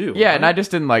to for get FSU. Yeah, right? and I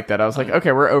just didn't like that. I was like,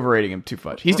 okay, we're overrating him too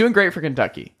much. He's doing great for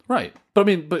Kentucky. right. But I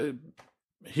mean, but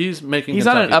he's making. He's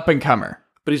Kentucky, not an up and comer.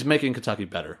 but he's making Kentucky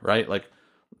better, right? Like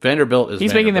Vanderbilt is.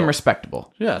 He's making them Vanderbilt.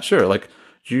 respectable. Yeah, sure. Like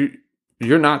you're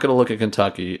not going to look at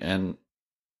Kentucky and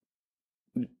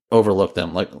overlook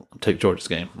them. Like take Georgia's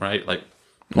game, right? Like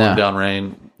pouring No. down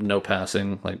rain, no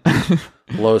passing, like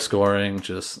low scoring,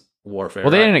 just warfare.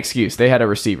 Well, they right? had an excuse. They had a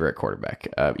receiver at quarterback.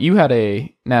 You had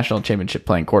a national championship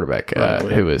playing quarterback Right,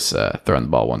 who was throwing the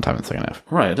ball one time in the second half.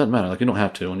 Right, it doesn't matter. Like you don't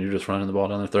have to when you're just running the ball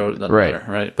down their throat. It doesn't Right.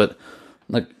 matter, right? But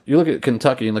like you look at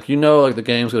Kentucky and like like the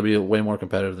game's going to be way more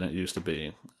competitive than it used to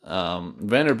be.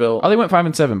 Vanderbilt, Oh, they went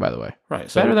 5-7, by the way. right?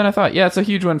 So Better than I thought. Yeah, it's a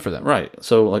huge win for them. right.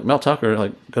 So like Mel Tucker,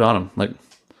 like good on him. Like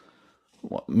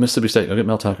Mississippi State, go get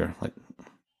Mel Tucker. Like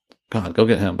God, go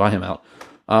get him, buy him out.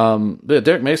 But yeah,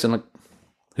 Derek Mason, like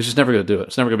he's just never going to do it.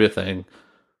 It's never going to be a thing.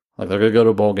 Like they're going to go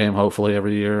to a bowl game hopefully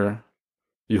every year.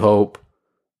 You hope,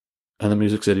 and the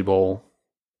Music City Bowl,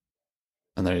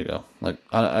 and there you go. Like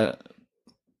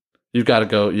you've got to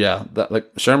go. Yeah,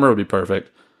 like Shermer would be perfect.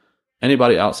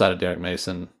 Anybody outside of Derek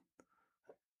Mason,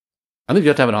 I think you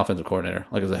have to have an offensive coordinator,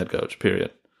 like as a head coach. Period.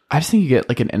 I just think you get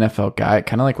like an NFL guy,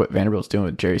 kind of like what Vanderbilt's doing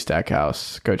with Jerry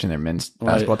Stackhouse, coaching their men's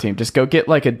basketball team. Just go get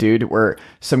like a dude where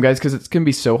some guys, because it's going to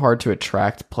be so hard to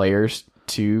attract players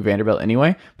to Vanderbilt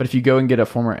anyway. But if you go and get a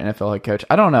former NFL head coach,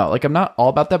 I don't know. Like I'm not all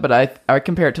about that, but I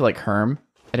compare it to like Herm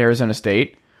at Arizona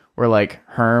State, where like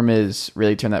Herm is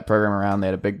really turned that program around. They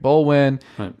had a big bowl win.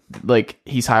 Right. Like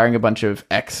he's hiring a bunch of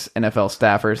ex-NFL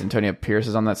staffers. Antonio Pierce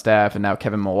is on that staff, and now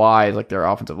Kevin Mawai is like their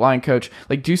offensive line coach.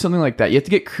 Like do something like that. You have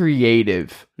to get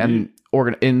creative and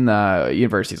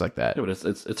universities like that. Yeah, but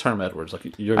it's Herm Edwards.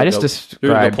 Like you're I gonna just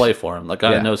you're gonna described- go play for him. Like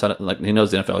guy Yeah. knows how to, like he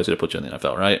knows the NFL. He's gonna put you in the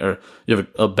NFL, right? Or you have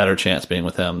a better chance being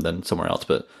with him than somewhere else.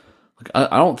 But like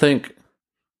I don't think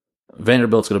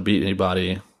Vanderbilt's gonna beat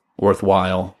anybody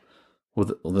worthwhile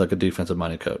with like a defensive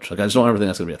minded coach. Like I just don't ever think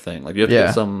that's gonna be a thing. Like you have to Yeah.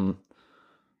 get some.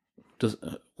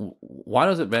 Why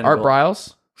does it Vanderbilt? Art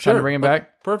Briles, trying to bring him like,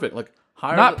 back. Perfect. Like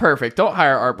hire Not the- perfect. Don't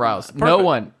hire Art Briles. No Perfect.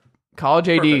 one. College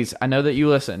ADs. I know that you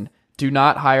listen. Do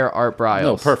not hire Art Briles.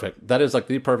 No, perfect. That is like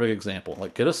the perfect example.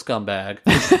 Like, get a scumbag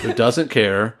who doesn't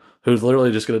care, who's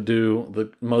literally just going to do the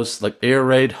most like air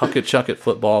raid, huck it, chuck it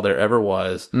football there ever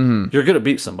was. Mm-hmm. You're going to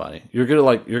beat somebody. You're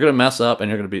going to mess up, and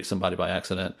you're going to beat somebody by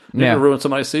accident. You're Yeah. going to ruin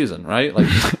somebody's season, right? Like,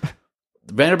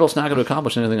 Vanderbilt's not going to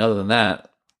accomplish anything other than that.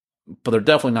 But they're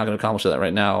definitely not going to accomplish that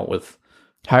right now. With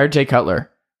Hire Jay Cutler.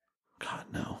 God,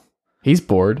 no. He's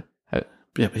bored.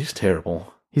 Yeah, but he's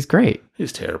terrible. He's great.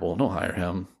 He's terrible. Don't hire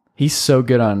him. He's so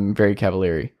good on Very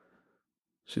Cavalieri.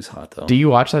 She's hot though. Do you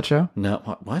watch that show?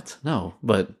 No, what? No,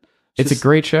 but It's she's- a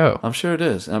great show. I'm sure it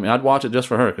is. I mean, I'd watch it just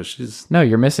for her because she's. No,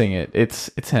 you're missing it. It's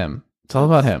him. It's all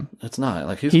about him. It's not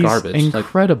like he's He's garbage. Like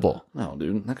incredible. no,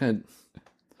 dude, that guy.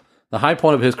 The high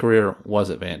point of his career was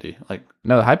at Vandy. Like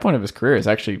No, the high point of his career is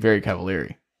actually Very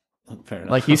Cavalieri. fair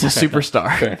enough. Like he's a Fair enough.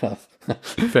 superstar. Fair enough.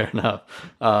 Fair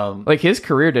enough. Like his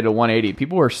career did a 180.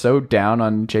 People were so down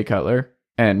on Jay Cutler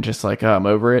and just like, oh, I'm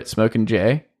over it, smoking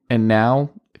Jay. And now,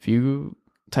 if you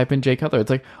type in Jay Cutler, it's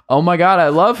like, oh my god, I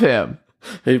love him.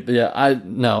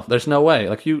 No, there's no way.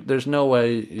 Like there's no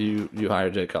way you hire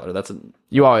Jay Cutler.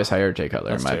 You always hire Jay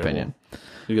Cutler, That's in my terrible. opinion.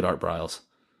 You get Art Briles.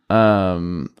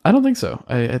 I don't think so.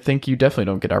 I think you definitely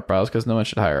don't get Art Briles because no one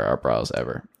should hire Art Briles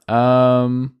ever.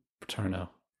 Paterno.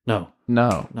 No.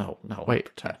 No.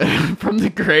 Wait, Paterno. from the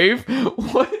grave?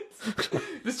 What?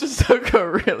 This just took a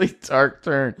really dark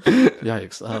turn.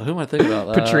 Yikes. Who am I thinking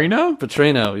about? Petrino?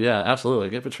 Petrino. Yeah, absolutely.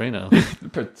 Get Petrino.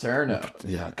 Paterno.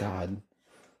 Yeah, God.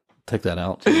 Take that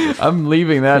out. Jesus. I'm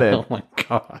leaving that in. Oh my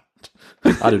God.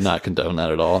 I do not condone that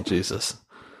at all. Jesus.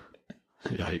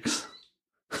 Yikes.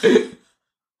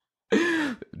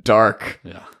 Dark.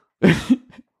 Yeah.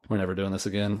 We're never doing this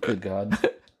again. Good God.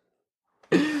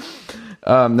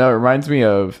 No, it reminds me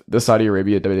of the Saudi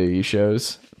Arabia WWE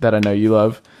shows that I know you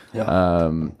love. Yeah.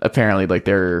 Apparently, like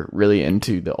they're really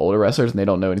into the older wrestlers and they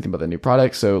don't know anything about the new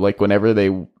product. So, like whenever they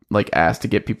like ask to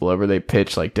get people over, they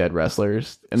pitch like dead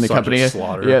wrestlers in the Sergeant company.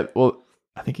 Slaughter. Yeah, well,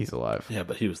 I think he's alive. Yeah,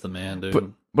 but he was the man, dude. But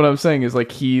what I'm saying is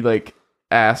like he like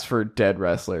asked for dead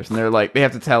wrestlers and they're like they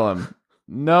have to tell him,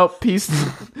 nope, he's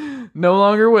no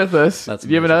longer with us. That's Do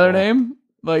you have another miserable. name?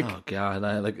 Like, Oh God!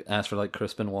 I like asked for like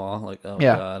Chris Benoit. Like, oh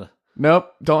Yeah. God.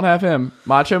 nope, don't have him.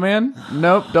 Macho Man?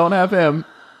 Nope, don't have him.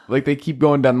 Like they keep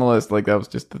going down the list. Like that was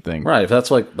just the thing. Right. That's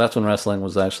when wrestling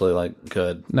was actually like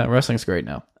good. No, wrestling's great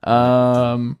now.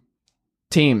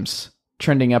 Teams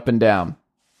trending up and down.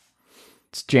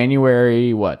 It's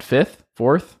January what? 5th?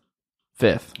 4th?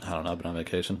 5th. I don't know. I've been on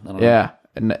vacation. I don't know. Yeah,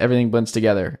 and everything blends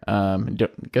together.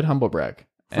 Good humble brag.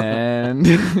 And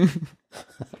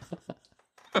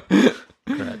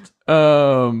Correct.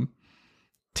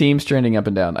 teams trending up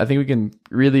and down. I think we can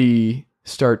really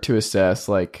start to assess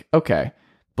like, okay,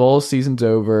 Bulls season's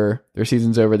over, their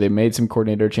season's over, they made some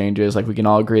coordinator changes. Like we can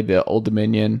all agree the Old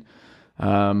Dominion,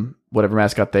 whatever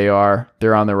mascot they are,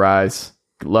 they're on the rise.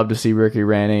 Love to see Ricky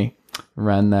Rennie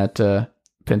run that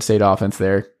Penn State offense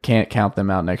there. Can't count them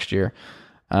out next year.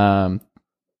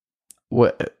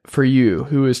 What for you,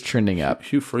 who is trending up?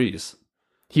 Hugh Freeze.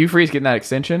 Hugh Freeze getting that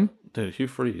extension? Dude, Hugh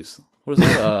Freeze. What is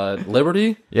that?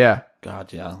 Liberty? Yeah.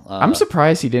 God, yeah. I'm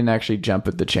surprised he didn't actually jump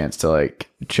at the chance to like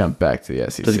jump back to the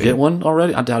SEC. Did he get one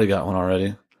already? I doubt he got one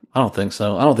already. I don't think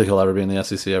so. I don't think he'll ever be in the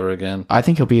SEC ever again. I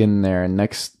think he'll be in there in the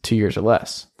next 2 years or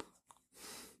less.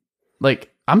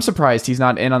 Like, I'm surprised he's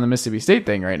not in on the Mississippi State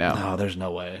thing right now. No, there's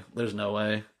no way. There's no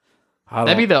way.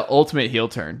 That'd be the ultimate heel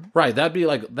turn. Right.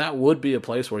 That would be a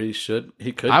place where he could.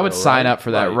 I would go, sign right? up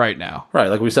for that right now. Right.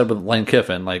 Like we said with Lane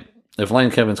Kiffin, like if Lane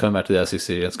Kiffin's coming back to the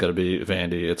SEC, it's going to be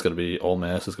Vandy. It's going to be Ole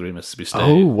Miss. It's going to be Mississippi State.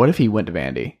 Oh, what if he went to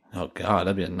Vandy? Oh, God.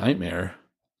 That'd be a nightmare.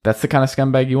 That's the kind of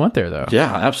scumbag you want there, though.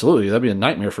 Yeah, absolutely. That'd be a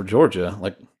nightmare for Georgia.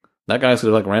 Like that guy's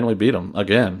going to like randomly beat him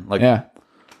again. Like Yeah.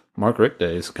 Mark Richt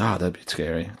days. God, that'd be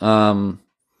scary.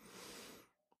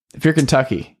 If you're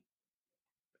Kentucky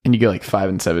and you get like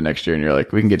 5-7 next year and you're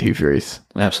like, we can get Hugh Freeze.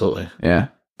 Absolutely. Yeah.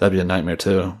 That'd be a nightmare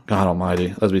too. God almighty.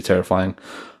 That'd be terrifying.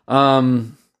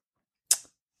 As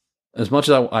much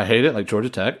as I hate it, like Georgia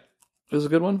Tech is a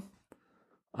good one.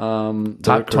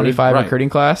 Top 25 recruiting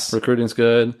class. Recruiting's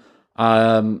good.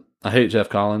 I hate Jeff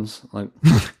Collins. Like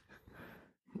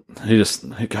he just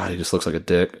looks like a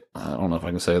dick. I don't know if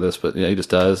I can say this, but yeah, he just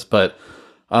does. But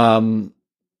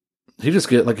He just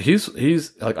get like he's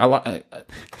like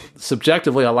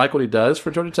subjectively I like what he does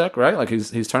for Georgia Tech, right? Like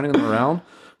he's turning them around,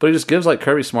 but he just gives like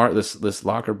Kirby Smart this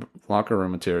locker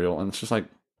room material, and it's just like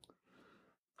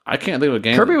I can't think of a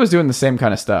game. Kirby was doing the same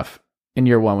kind of stuff in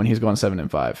year one when he's going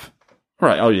 7-5.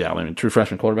 Right. Oh yeah. I mean, true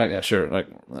freshman quarterback. Yeah, sure. Like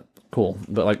cool,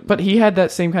 but he had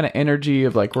that same kind of energy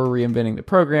of like we're reinventing the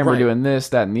program, Right. we're doing this,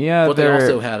 that, and the other. But they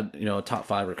also had a top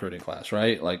 5 recruiting class,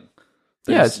 right? Like.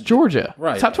 Yeah, it's Georgia.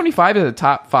 Right. Top 25 is a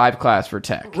top 5 class for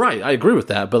Tech. Right, I agree with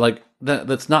that, but like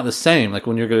that's not the same. Like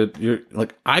when you're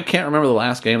like I can't remember the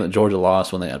last game that Georgia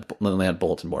lost when they had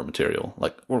bulletin board material,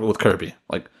 like with Kirby.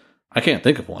 Like I can't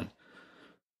think of one.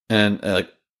 And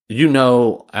like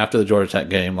after the Georgia Tech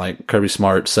game, like Kirby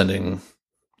Smart sending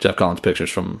Jeff Collins pictures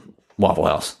from Waffle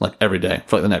House like every day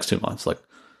for like the next 2 months. Like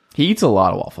He eats a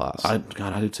lot of Waffle House. I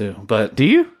do too. But Do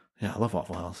you? yeah, I love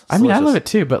Waffle House. I love it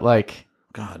too, but like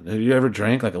God, have you ever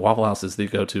drank like a Waffle House is the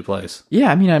go-to place?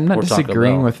 yeah, I mean, I'm not Or Taco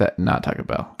disagreeing Bell. with that. Not Taco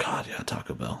Bell. God, yeah,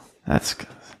 Taco Bell. That's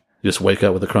You just wake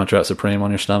up with a Crunchwrap Supreme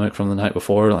on your stomach from the night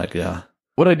before. Like, yeah.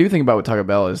 what I do think about with Taco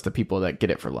Bell is the people that get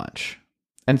it for lunch.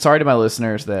 And sorry to my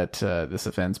listeners that this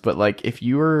offends, but like if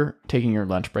you were taking your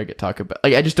lunch break at Taco Bell,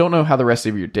 like I just don't know how the rest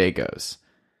of your day goes.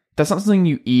 That's not something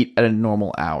you eat at a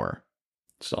normal hour.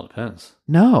 Just all depends.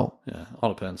 No, Yeah,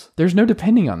 all depends. there's no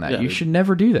depending on that. Yeah, you should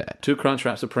never do that 2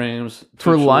 Crunchwrap Supremes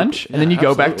for lunch, and then you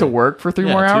go back to absolutely. work for 3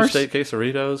 Yeah, more 2 hours. steak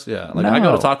quesadillas. Yeah, like I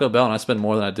go No. to Taco Bell and I spend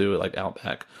more than I do at like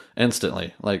Outback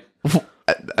instantly. Like,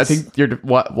 I think you're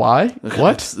what? Why?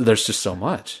 What? There's just so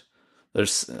much. I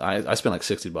spend like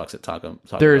 $60 at Taco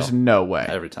There's Bell no way.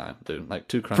 every time, dude. Like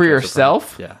 2 Crunchwrap For yourself?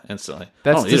 Supremes. Yeah, instantly.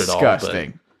 That's I don't eat it all, but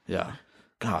disgusting. yeah,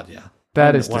 God, yeah.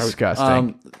 That is Why are we-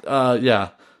 disgusting. Yeah,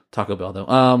 Taco Bell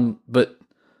though. But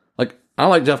like I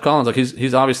like Jeff Collins. Like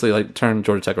he's obviously like turned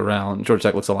Georgia Tech around. Georgia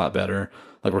Tech looks a lot better.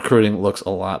 Like recruiting looks a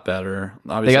lot better.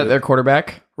 Obviously, They got their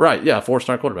quarterback. right. Yeah,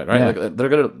 4-star quarterback. Right. Yeah. Like,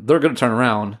 they're gonna turn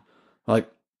around.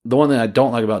 Like the one thing I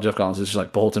don't like about Jeff Collins is just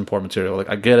like bulletin board material. Like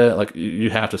I get it. Like you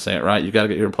have to say it right. You got to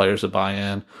get your players to buy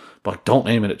in. But like, don't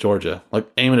aim it at Georgia. Like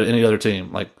aim it at any other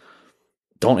team. Like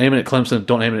don't aim it at Clemson.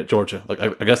 Don't aim it at Georgia. Like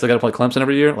I guess they got to play Clemson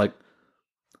every year. Like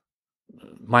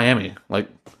Miami. Like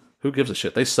who gives a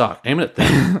shit? They suck. Aim it at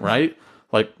them. Right.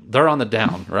 Like they're on the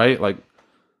down. Right. Like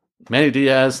Manny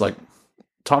Diaz. Like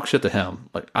talk shit to him.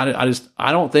 Like I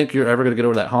don't think you're ever going to get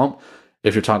over that hump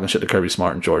if you're talking shit to Kirby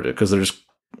Smart in Georgia because they're just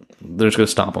going to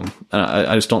stomp them. And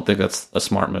I just don't think that's a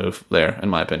smart move there, in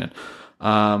my opinion.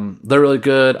 They're really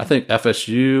good. I think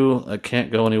FSU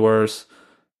can't go any worse,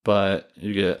 but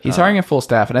you get... He's hiring a full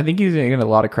staff, and I think he's going to get a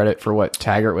lot of credit for what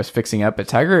Taggart was fixing up. But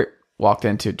Taggart walked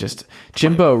into just...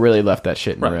 Jimbo really left that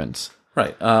shit in ruins.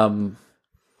 Right.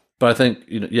 But I think,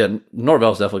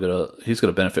 Norvell's definitely he's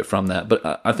going to benefit from that.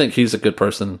 But I think he's a good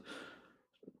person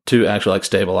to actually like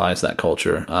stabilize that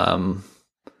culture.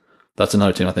 That's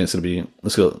another team I think is going to be...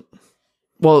 Let's go.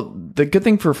 Well, the good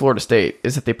thing for Florida State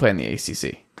is that they play in the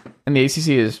ACC. And the ACC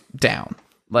is down.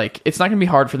 Like, it's not going to be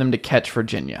hard for them to catch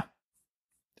Virginia.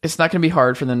 It's not going to be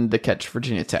hard for them to catch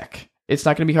Virginia Tech. It's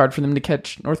not going to be hard for them to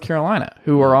catch North Carolina,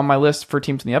 who are on my list for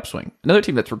teams in the upswing. Another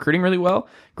team that's recruiting really well.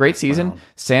 Great season. Brown.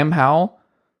 Sam Howell,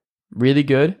 really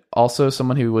good. Also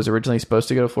someone who was originally supposed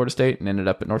to go to Florida State and ended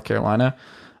up at North Carolina.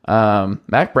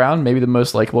 Mac Brown, maybe the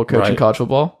most likable coach in Right. college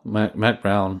football. Mac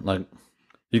Brown, like,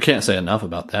 you can't say enough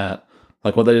about that.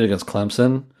 Like, what they did against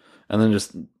Clemson, and then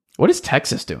just... What is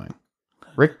Texas doing?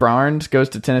 Rick Barnes goes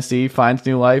to Tennessee, finds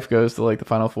new life, goes to like the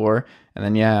Final Four, and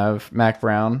then you have Mac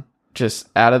Brown just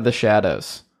out of the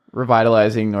shadows,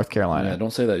 revitalizing North Carolina. Yeah,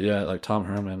 don't say that yet. Like, Tom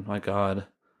Herman, my God.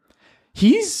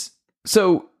 He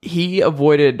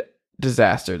avoided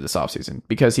disaster this offseason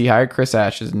because he hired Chris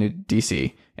Ash as a new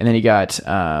DC, and then he got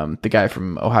the guy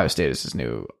from Ohio State as his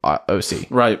new OC.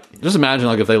 Right. Just imagine,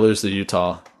 like, if they lose to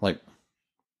Utah, like,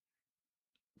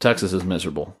 Texas is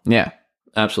miserable. Yeah.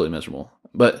 Absolutely miserable.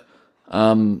 But,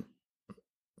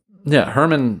 yeah,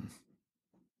 Herman,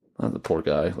 the poor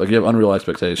guy. Like, you have unreal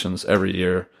expectations every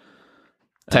year.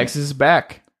 Texas is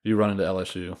back. You run into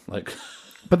LSU. Like,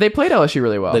 But they played LSU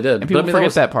really well. they did. And people But, I mean,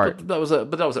 forget that part. But that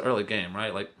was an early game,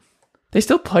 right? Like, They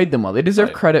still played them well. They deserve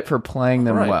Right. credit for playing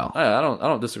them right. well. I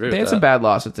don't disagree They with had that. some bad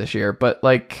losses this year, but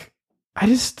like, I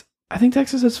think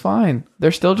Texas is fine.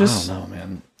 They're still just I don't know,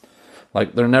 man.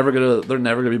 Like, they're never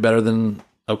gonna be better than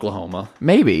Oklahoma.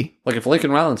 maybe. Like, if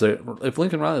Lincoln Riley's there,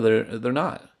 they're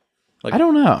not. Like, I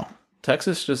don't know.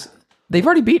 Texas just They've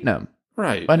already beaten them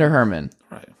right, under Herman.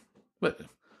 right. But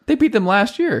They beat them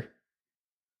last year.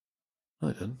 no,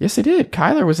 they didn't. Yes, they did.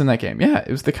 Kyler was in that game. Yeah,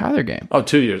 it was the Kyler game. Oh,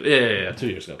 2 years. Yeah. 2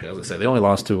 years ago. Okay, I was gonna say they only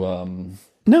lost to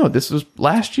No, this was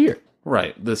last year.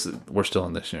 right. We're still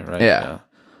in this year, right? Yeah.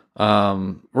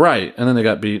 Right, and then they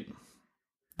got beat.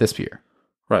 this year.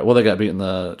 Right, well, they got beat in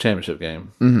the championship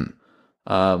game.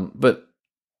 Mm-hmm. But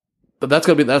that's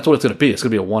what it's gonna be. It's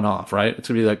gonna be a one-off, right? It's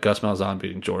gonna be like Gus Malzahn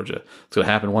beating Georgia. It's gonna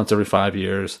happen once every 5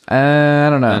 years, I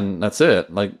don't know. and that's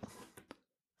it. Like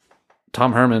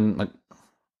Tom Herman, like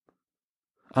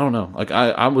I don't know. Like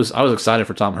I was excited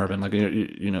for Tom Herman. Like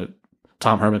you know,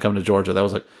 Tom Herman coming to Georgia. That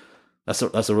was like that's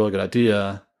a really good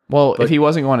idea. Well, if he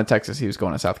wasn't going to Texas, he was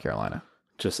going to South Carolina.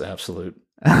 Just absolute.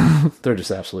 They're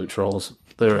just absolute trolls.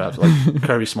 They're like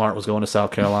Kirby Smart was going to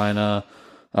South Carolina.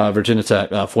 Virginia Tech,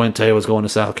 Fuente was going to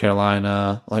South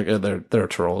Carolina. Like they're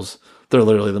trolls. They're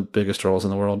literally the biggest trolls in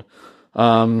the world.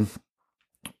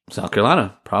 South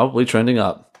Carolina probably trending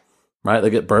up, right? They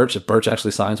get Birch. If Birch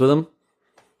actually signs with them,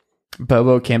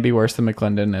 Bobo can be worse than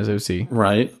McClendon as OC.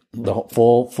 right? The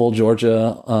full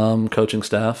Georgia coaching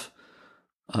staff.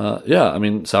 Yeah, I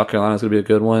mean South Carolina is going to be a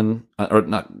good one, or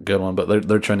not good one, but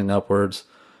they're trending upwards.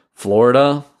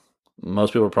 Florida,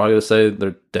 most people are probably going to say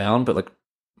they're down, but like.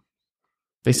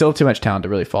 They still have too much talent to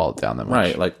really fall down that much.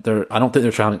 Right, like I don't think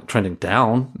they're trending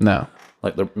down. No.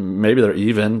 Like maybe they're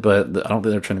even, but I don't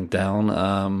think they're trending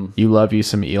down. You love you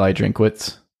some Eli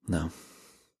Drinkwitz. No,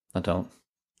 I don't.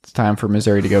 It's time for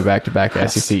Missouri to go back-to-back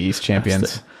SEC East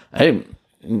champions. Hey,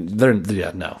 no.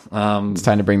 It's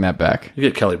time to bring that back. You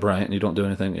get Kelly Bryant and you don't do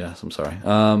anything. Yes, I'm sorry.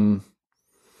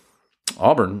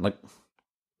 Auburn, like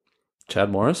Chad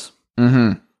Morris.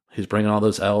 Mm-hmm. He's bringing all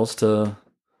those L's to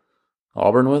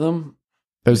Auburn with him.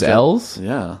 Those L's?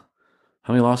 Yeah.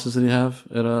 How many losses did he have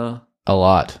at A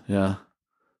lot. Yeah,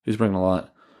 he's bringing a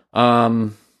lot.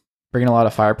 Bringing a lot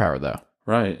of firepower, though.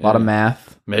 Right. A lot of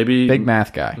math. Maybe big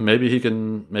math guy. Maybe he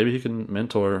can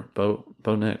mentor Bo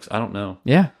Nix. I don't know.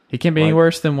 Yeah, he can't be any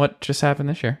worse than what just happened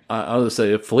this year. I would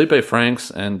say if Felipe Franks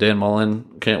and Dan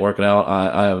Mullen can't work it out,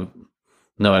 I have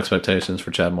no expectations for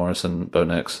Chad Morris and Bo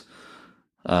Nix.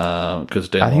 Because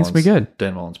I think it's gonna be good.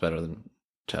 Dan Mullen's better than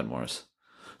Chad Morris.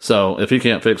 So if he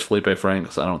can't fix Felipe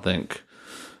Franks, I don't think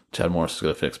Chad Morris is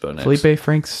going to fix Bo Nix. Felipe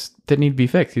Franks didn't need to be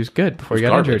fixed. He was good before he got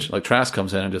garbage. injured. Like Trask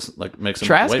comes in and just like makes him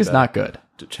Trask way is better. not good.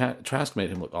 Trask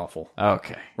made him look awful.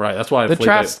 Okay. Right. That's why The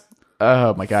Trask.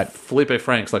 Oh my God. Felipe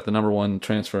Franks like the number one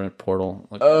transfer portal.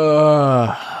 Like,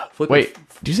 Wait.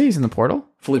 Did you say he's in the portal?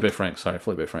 Felipe Franks. Sorry,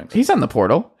 Felipe Franks. He's on the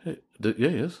portal. Yeah, he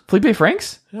is. Felipe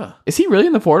Franks? Yeah, Is he really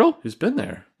in the portal? he's been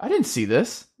there. I didn't see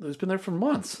this. He's been there for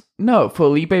months. No,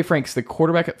 Felipe Franks, the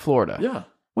quarterback at Florida. Yeah,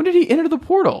 When did he enter the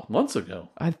portal? months ago.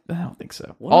 I don't think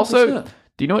so. 100%. Also, do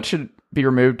you know what should be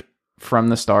removed from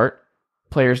the start?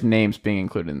 Players' names being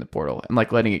included in the portal and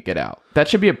like letting it get out. That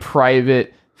should be a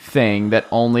private thing that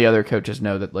only other coaches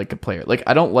know that like a player. Like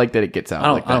I don't like that it gets out.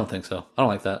 I don't think so. I don't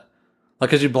like that. Like,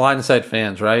 because you blindside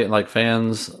fans, right? And like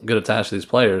fans get attached to these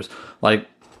players. Like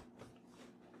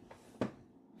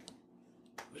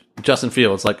Justin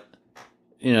Fields, like,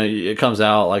 you know, it comes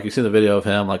out, like, you see the video of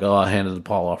him, like, oh, I handed the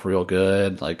ball off real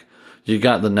good. Like, you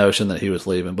got the notion that he was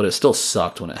leaving, but it still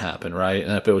sucked when it happened, right?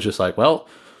 And if it was just like, well,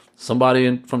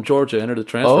 somebody from Georgia entered the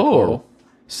transfer portal.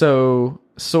 So,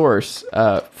 source,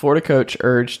 Florida coach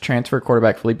urged transfer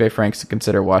quarterback Felipe Franks to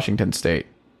consider Washington State.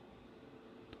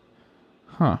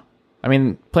 Huh. I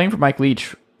mean, playing for Mike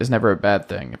Leach is never a bad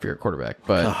thing if you're a quarterback,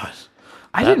 but God,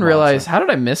 I didn't realize, how did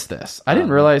I miss this? I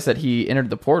didn't realize that he entered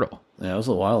the portal. Yeah, it was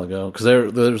a while ago. Because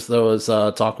there was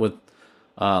talk with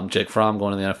Jake Fromm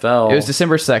going to the NFL. It was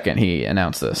December 2nd he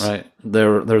announced this. Right.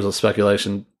 There's a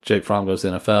speculation Jake Fromm goes to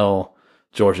the NFL,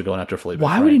 Georgia going after Felipe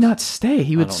Why Franks. would he not stay?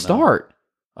 He would don't know.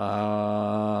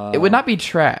 start. It would not be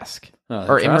Trask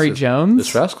or Emory Jones. Is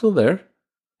Trask still there?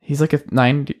 He's like a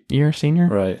 9-year senior.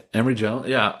 Right. Emory Jones.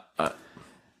 Yeah.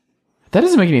 That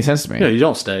doesn't make any sense to me. Yeah, you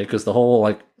don't stay because the whole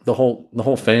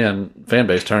fan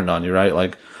base turned on you, right?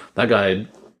 Like that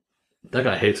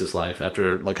guy hates his life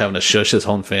after like having to shush his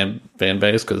own fan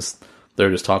base because they're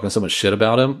just talking so much shit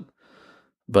about him.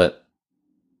 But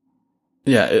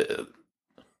yeah,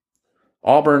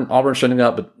 Auburn's trending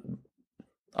up, but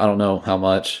I don't know how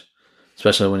much,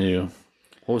 especially when you.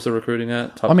 What was the recruiting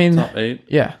at? Top 8?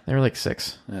 Yeah, they were like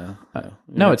 6. Yeah.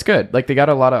 No, it's good. Like they got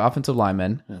a lot of offensive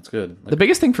linemen. Yeah, it's good. Like, The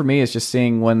biggest thing for me is just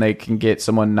seeing when they can get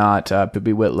someone not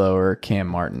Bobby Whitlow or Cam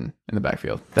Martin in the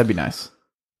backfield. That'd be nice.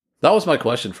 that was my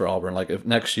question for Auburn. Like if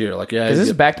next year, like Because this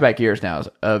is back-to-back years now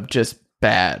of just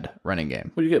bad running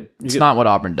game. well, It's not what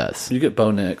Auburn does. you get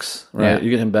Bo Nix, right? Yeah. You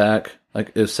get him back.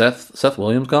 Like is Seth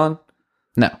Williams gone?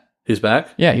 No. He's back.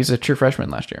 Yeah, he was a true freshman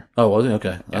last year. Oh, was he?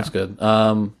 Okay, that's good.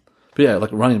 But yeah,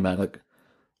 like running back, like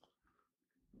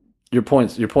your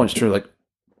point's true. Like,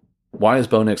 why is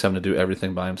Bo Nix having to do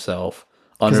everything by himself?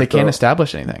 Because they can't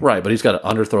establish anything. Right, but he's got to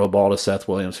underthrow a ball to Seth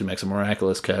Williams, who makes a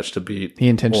miraculous catch to beat. He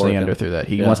intentionally Oregon. underthrew that.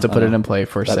 He wants to put it in play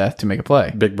for Seth to make a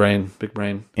play. Big brain.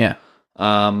 Yeah.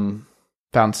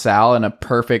 Found Sal in a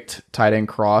perfect tight end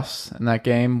cross in that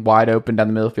game, wide open down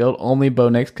the middle of the field. Only Bo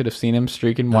Nix could have seen him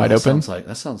streaking wide open.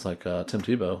 That sounds like Tim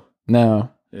Tebow. No.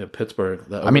 Yeah,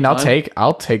 Pittsburgh. I mean, I'll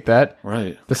take that.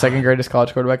 Right. The second greatest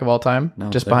college quarterback of all time,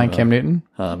 just behind Cam Newton.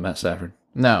 Matt Stafford.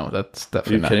 No, that's Are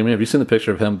definitely you not. kidding me? Have you seen the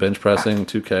picture of him bench pressing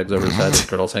 2 kegs over his head with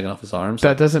girdles hanging off his arms?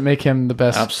 That doesn't make him the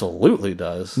best. Absolutely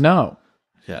does. No.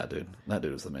 Yeah, dude. That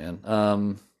dude is the man.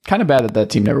 Kind of bad that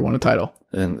team never won a title.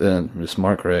 And just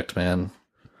Mark Richt, man.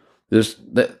 There's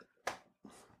that.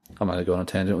 I'm not gonna go on a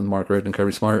tangent with Mark Richt and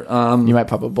Kirby Smart. You might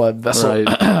pop a blood vessel.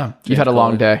 Right. You've had a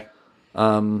long day.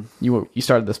 Um, You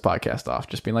started this podcast off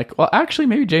just being like, well, actually,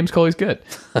 maybe James Coley's good.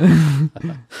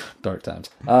 dark times.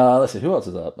 Let's see who else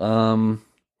is up.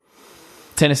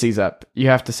 Tennessee's up. You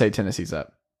have to say Tennessee's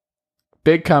up.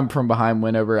 Big come from behind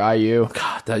win over IU.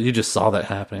 God, that you just saw that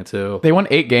happening too. They won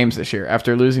 8 games this year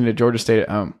after losing to Georgia State at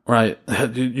home. Right.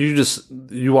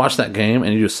 You watched that game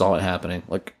and you just saw it happening.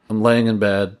 Like, I'm laying in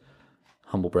bed,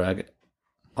 humble brag,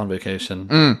 on vacation.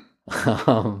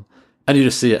 And you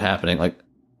just see it happening. Like,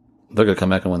 they're going to come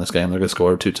back and win this game. They're going to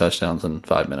score 2 touchdowns in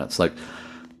 5 minutes. Like,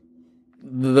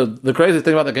 the crazy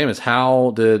thing about the game is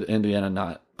how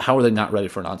were they not ready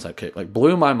for an onside kick? Like,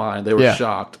 blew my mind. They were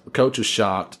shocked. The coach was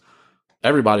shocked.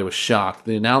 Everybody was shocked.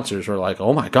 The announcers were like,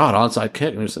 "Oh my god, onside kick!"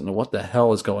 And you're sitting there, what the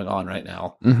hell is going on right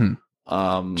now?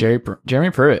 Mm-hmm.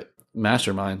 Jeremy Pruitt,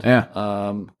 mastermind.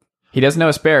 Yeah. He doesn't know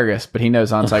asparagus, but he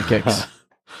knows onside kicks.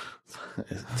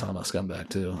 It's on a scumbag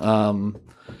too.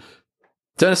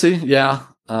 Tennessee, yeah.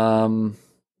 I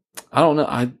don't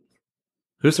know.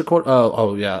 Who's the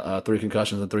quarter? 3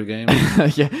 concussions in 3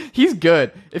 games. Yeah, he's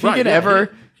good. If he can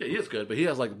ever. He is good, but he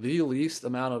has like the least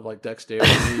amount of like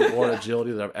dexterity or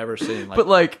agility that I've ever seen. Like, but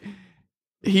like,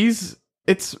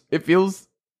 it feels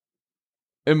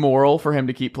immoral for him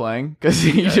to keep playing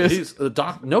because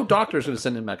no doctor's going to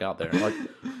send him back out there. Like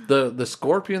the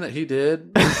scorpion that he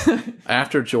did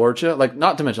after Georgia, like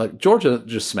not to mention like Georgia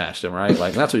just smashed him, right?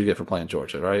 Like that's what you get for playing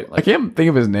Georgia, right? Like, I can't think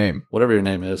of his name. Whatever your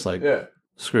name is, like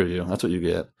screw you. That's what you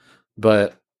get.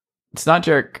 But it's not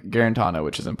Jarek Garantano,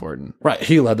 which is important. Right.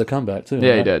 He led the comeback, too.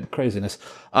 Yeah, he did. Craziness.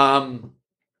 What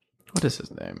is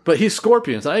his name? But he's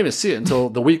Scorpions. I didn't even see it until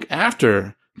the week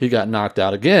after he got knocked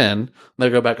out again. They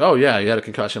go back, oh, yeah, he had a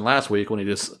concussion last week when I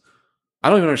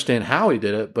don't even understand how he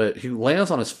did it, but he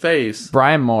lands on his face.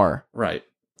 Brian Moore. Right.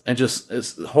 And just,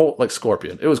 it's the whole, like,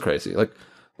 Scorpion. It was crazy. Like,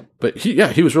 but he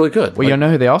was really good. Well, you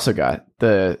know who they also got?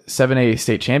 The 7A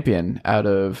state champion out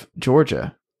of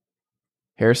Georgia,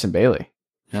 Harrison Bailey.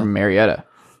 From Marietta.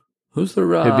 Who's the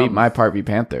who beat my Parkview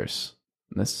Panthers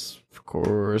in this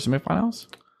semifinals?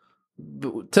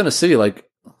 Tennessee, like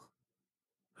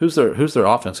who's their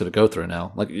offense going to go through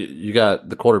now? Like you got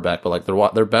the quarterback, but like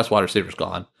their best wide receiver's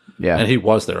gone. Yeah, and he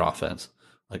was their offense.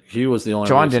 Like he was the only.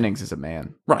 Juwan Jennings is a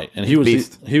man, right? And he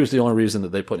was the only reason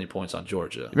that they put any points on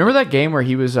Georgia. Remember that game where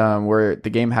he was where the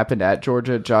game happened at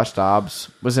Georgia? Josh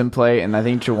Dobbs was in play, and I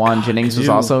think Juwan Jennings was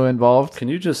also involved. Can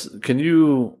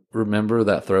you remember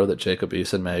that throw that Jacob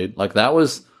Eason made? Like that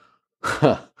was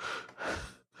that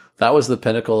was the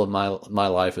pinnacle of my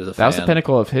life as a fan. That was the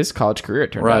pinnacle of his college career.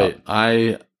 It turned right. out.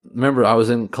 I remember I was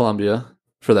in Columbia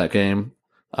for that game.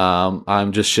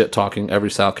 I'm just shit talking every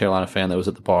South Carolina fan that was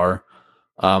at the bar.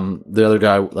 The other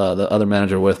guy, the other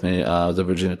manager with me, was a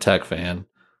Virginia Tech fan,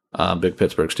 big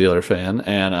Pittsburgh Steelers fan,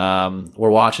 and we're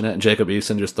watching it. And Jacob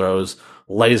Eason just throws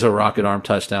laser rocket arm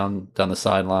touchdown down the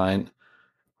sideline,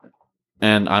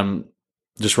 and I'm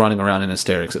just running around in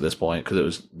hysterics at this point because it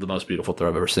was the most beautiful throw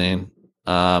I've ever seen.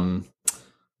 And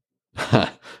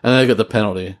then they get the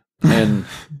penalty, and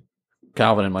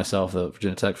Calvin and myself, the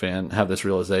Virginia Tech fan, have this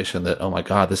realization that, oh my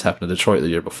God, this happened to Detroit the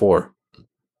year before.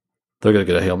 They're going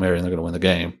to get a Hail Mary and they're going to win the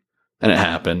game. And it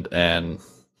happened, and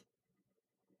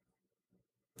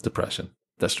depression.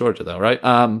 That's Georgia, though, right?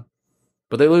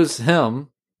 But they lose him.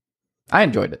 I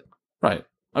enjoyed it. Right.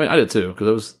 I mean, I did too, because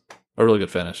it was a really good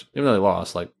finish. Even though they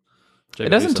lost, like, Jacob it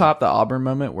doesn't top the Auburn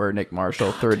moment where Nick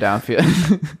Marshall threw it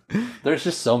downfield. There's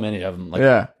just so many of them. Like,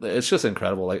 yeah. It's just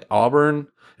incredible. Like, Auburn,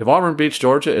 if Auburn beats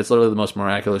Georgia, it's literally the most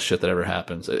miraculous shit that ever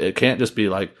happens. It can't just be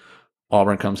like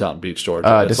Auburn comes out and beats Georgia.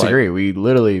 I disagree. Like, we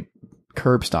literally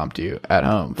curb stomped you at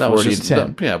home,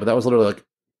 40-10. Yeah, but that was literally like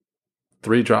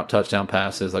 3 drop touchdown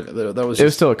passes. Like that was. It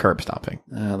was still a curb stomping.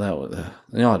 That was.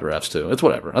 You all had refs too. It's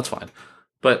whatever. That's fine.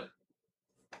 But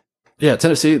yeah,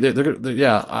 Tennessee.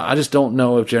 They're I just don't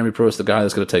know if Jeremy Pruitt's the guy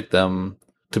that's going to take them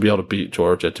to be able to beat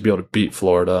Georgia, to be able to beat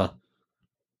Florida.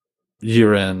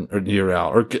 year in or year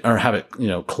out, or have it,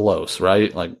 close,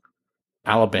 right? Like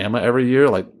Alabama every year,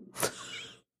 like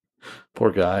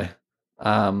poor guy.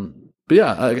 But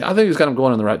yeah, I think he's got him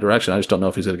going in the right direction. I just don't know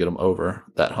if he's going to get him over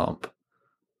that hump.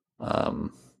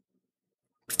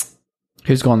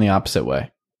 Who's going the opposite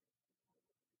way?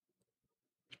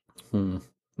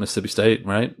 Mississippi State,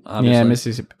 right? Yeah,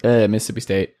 Mississippi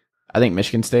State. I think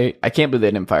Michigan State. I can't believe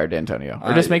they didn't fire D'Antonio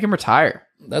or just make him retire.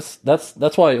 That's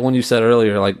why when you said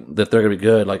earlier, like that they're going to be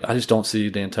good, like I just don't see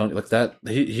D'Antonio like that.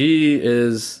 He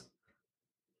is.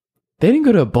 They didn't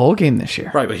go to a bowl game this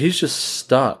year, right? But he's just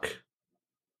stuck.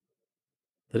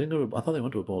 They didn't go. I thought they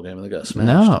went to a bowl game and they got smashed.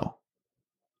 No,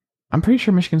 I'm pretty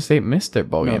sure Michigan State missed their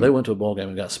bowl game. No, they went to a bowl game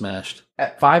and got smashed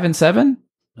at 5-7.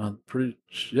 I'm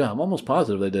almost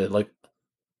positive they did. Like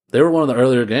they were one of the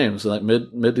earlier games, like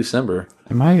mid December.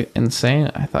 Am I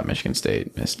insane? I thought Michigan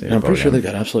State missed their. I'm pretty sure they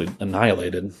got absolutely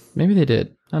annihilated. Maybe they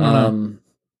did. I don't know.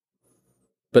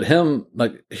 But him,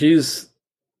 like he's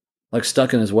like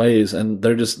stuck in his ways, and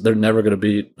they're never going to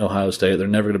beat Ohio State. They're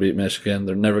never going to beat Michigan.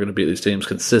 They're never going to beat these teams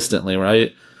consistently,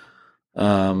 right?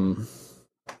 I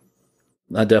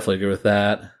definitely agree with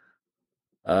that.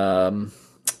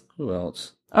 Who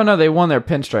else? Oh no, they won their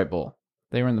Pinstripe Bowl.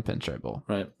 They were in the Pinstripe Bowl,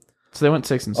 right? So they went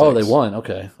 6-6. Oh, they won.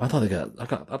 Okay, I thought they got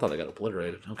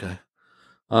obliterated. Okay.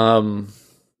 Oh,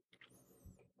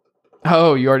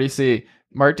 you already see.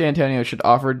 Mark D'Antonio should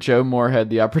offer Joe Moorhead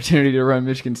the opportunity to run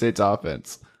Michigan State's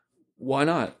offense. Why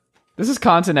not? This is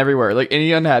content everywhere. Like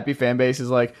any unhappy fan base is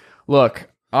like, look,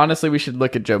 honestly, we should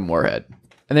look at Joe Moorhead.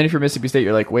 And then if you're Mississippi State,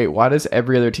 you're like, wait, why does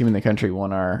every other team in the country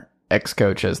want our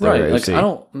ex-coach as their right? OC?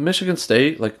 Like Michigan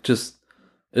State like just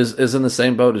is in the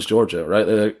same boat as Georgia, right?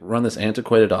 They like, run this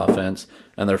antiquated offense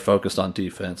and they're focused on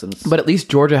defense. But at least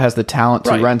Georgia has the talent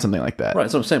to run something like that. Right,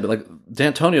 that's what I'm saying. But like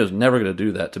D'Antonio's never going to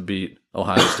do that to beat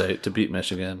Ohio State, to beat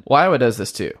Michigan. Well, Iowa does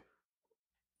this too.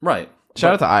 Right.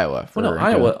 Shout out to Iowa.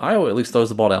 Iowa at least throws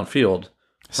the ball downfield.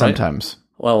 Sometimes.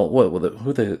 Right? Well,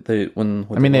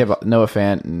 they have Noah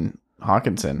Fant and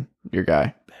Hawkinson, your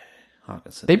guy.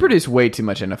 Hawkinson. They produce way too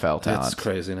much NFL talent. That's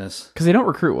craziness. Because they don't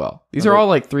recruit well. These are all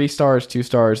like 3 stars, 2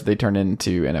 stars. They turn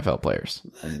into NFL players.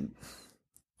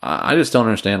 I just don't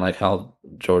understand like how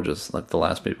Georgia's like the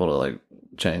last people to like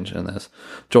change in this.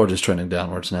 Georgia's trending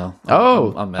downwards now.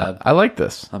 I'm mad. I like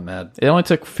this. I'm mad. It only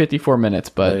took 54 minutes,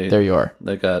 but there you are.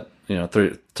 They got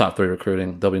top 3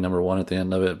 recruiting. They'll be number 1 at the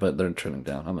end of it, but they're trending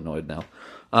down. I'm annoyed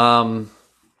now.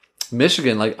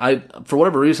 Michigan, like for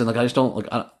whatever reason, like I just don't like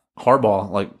Harbaugh.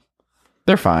 Like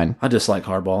they're fine. I dislike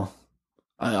Harbaugh.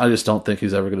 I just don't think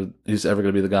he's ever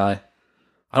gonna be the guy.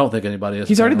 I don't think anybody is.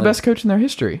 He's already the best coach in their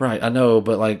history. Right, I know,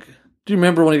 but like, do you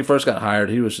remember when he first got hired?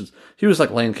 He was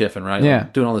like Lane Kiffin, right? Yeah,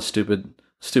 like, doing all this stupid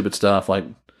stuff. Like,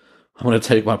 I'm going to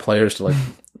take my players to like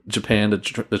Japan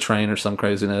to train or some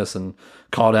craziness, and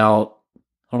called out.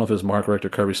 I don't know if it was Mark Richt or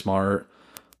Kirby Smart.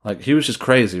 Like he was just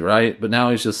crazy, right? But now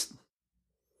he's just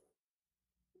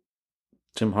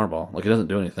Jim Harbaugh. Like he doesn't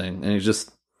do anything, and he's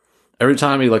just every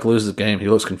time he like loses a game, he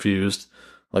looks confused.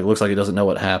 Like looks like he doesn't know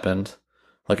what happened.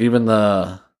 Like even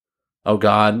oh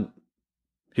God,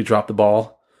 he dropped the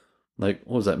ball. Like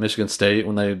what was that, Michigan State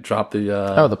when they dropped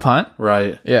the the punt?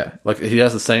 Right. Yeah. Like he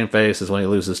has the same face as when he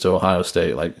loses to Ohio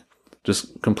State. Like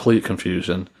just complete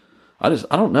confusion. I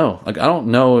don't know. Like I don't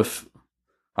know if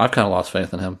I've kind of lost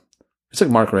faith in him. He's like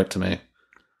Mark Richt to me.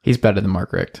 He's better than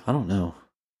Mark Richt. I don't know.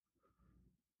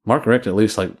 Mark Richt at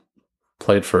least like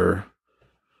played for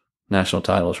national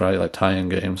titles, right? Like tie-in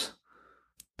games.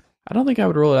 I don't think I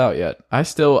would rule it out yet. I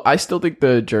still think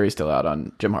the jury's still out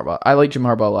on Jim Harbaugh. I like Jim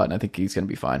Harbaugh a lot, and I think he's going to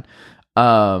be fine.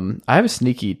 I have a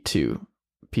sneaky 2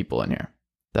 people in here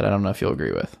that I don't know if you'll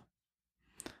agree with.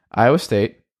 Iowa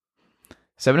State,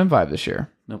 7-5 this year.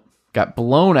 Nope. Got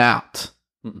blown out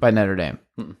by Notre Dame.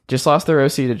 Just lost their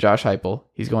OC to Josh Heupel.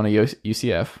 He's going to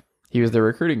UCF. He was their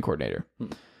recruiting coordinator.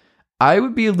 I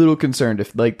would be a little concerned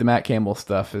if like the Matt Campbell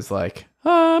stuff is like,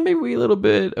 maybe we a little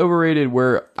bit overrated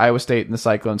where Iowa State and the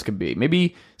Cyclones could be.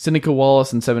 Maybe Seneca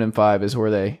Wallace and 7-5 is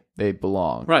where they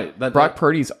belong. Right. Brock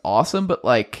Purdy's awesome, but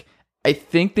like I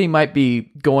think they might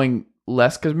be going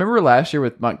less because remember last year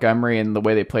with Montgomery and the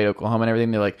way they played Oklahoma and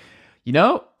everything, they're like,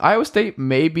 Iowa State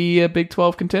may be a Big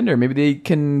 12 contender. Maybe they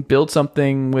can build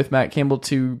something with Matt Campbell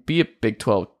to be a Big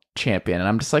 12 champion. And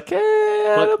I'm just like, I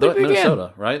don't think they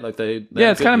Minnesota, can. Right? Like they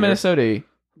it's kind of Minnesota-y.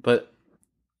 But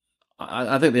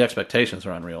I think the expectations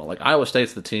are unreal. Like Iowa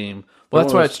State's the team. Well,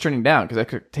 that's why it's trending down because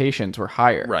expectations were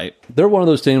higher. Right. They're one of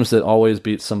those teams that always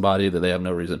beat somebody that they have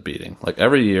no reason beating. Like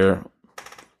every year,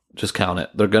 just count it.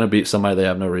 They're going to beat somebody they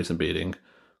have no reason beating.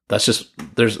 That's just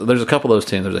there's a couple of those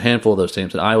teams. There's a handful of those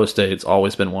teams, and Iowa State's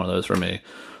always been one of those for me.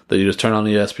 that you just turn on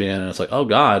ESPN and it's like, oh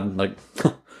God, like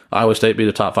Iowa State beat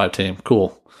a top 5 team.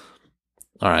 Cool.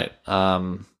 All right.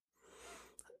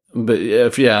 But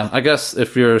I guess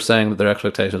if you're saying that their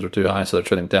expectations were too high, so they're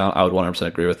trending down, I would 100%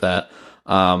 agree with that.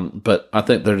 But I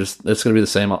think it's going to be the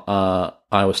same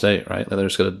Iowa State, right? They're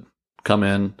just going to come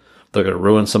in, they're going to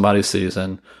ruin somebody's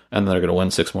season, and they're going to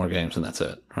win 6 more games, and that's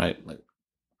it, right? Like,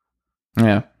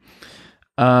 Yeah.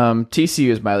 TCU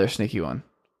is my other sneaky one.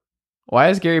 Why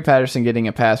is Gary Patterson getting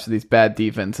a pass for these bad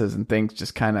defenses and things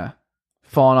just kind of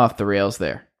falling off the rails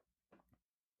there?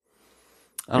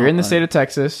 You're in the state of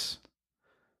Texas.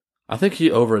 I think he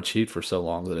overachieved for so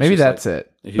long that maybe that's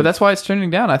it. But that's why it's trending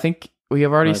down. I think we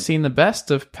have already seen the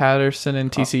best of Patterson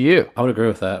and TCU. I would agree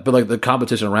with that. But like the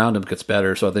competition around him gets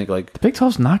better, so I think like the Big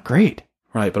 12's not great.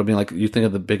 Right, but I mean like you think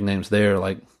of the big names there,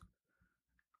 like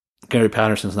Gary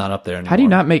Patterson's not up there anymore. How do you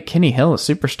not make Kenny Hill a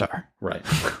superstar? Right.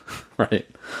 Right.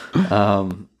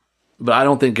 But I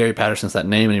don't think Gary Patterson's that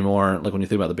name anymore. Like when you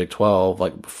think about the Big 12,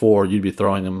 like before you'd be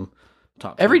throwing him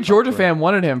Every Georgia fan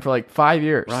wanted him for like 5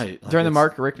 years. Right. During the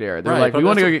Mark Richt era. They're like, we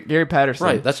want to go get Gary Patterson.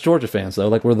 Right. That's Georgia fans, though.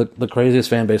 Like, we're the craziest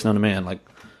fan base known to man. Like,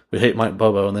 we hate Mike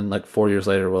Bobo, and then, like, 4 years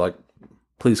later, we're like,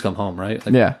 please come home, right?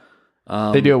 Like, yeah.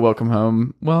 They do a welcome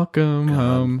home. Welcome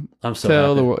home. I'm so Tell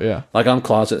happy. the world. Yeah. Like, I'm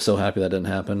closet so happy that didn't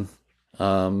happen.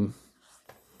 But,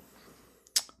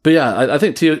 yeah, I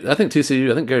think TCU, I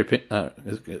think Gary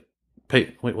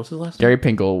wait, what's his last name? Gary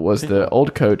Pinkel was the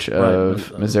old coach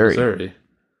of Missouri.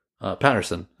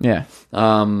 Patterson. Yeah.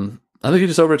 I think he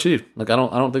just overachieved. Like I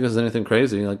don't think this is anything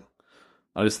crazy. Like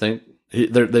I just think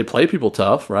they play people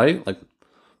tough, right? Like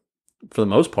for the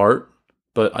most part,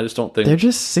 but I just don't think they're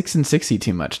just 6-60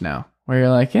 too much now. Where you're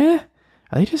like, are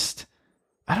they just?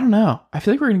 I don't know. I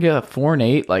feel like we're gonna get a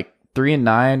 4-8, like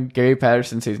 3-9 Gary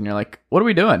Patterson season. You're like, what are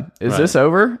we doing? Is this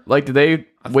over? Like, did they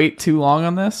wait too long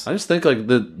on this? I just think like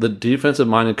the defensive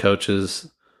minded coaches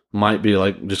might be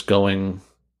like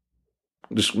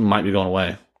might be going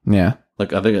away. Yeah.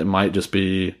 Like, I think it might just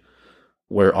be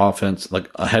where offense, like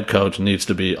a head coach needs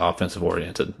to be offensive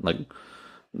oriented. Like,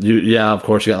 of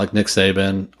course you got like Nick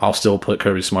Saban. I'll still put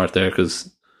Kirby Smart there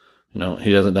because,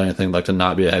 he hasn't done anything like to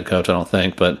not be a head coach, I don't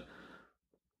think. But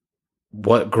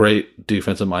what great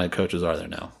defensive minded coaches are there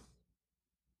now?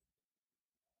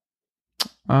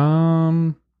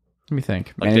 Let me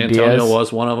think. Like D'Antonio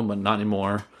was one of them, but not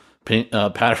anymore.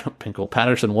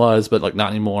 Patterson was, but like not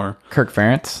anymore. Kirk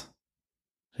Ferentz.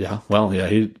 Yeah, well, yeah.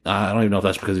 I don't even know if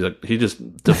that's because he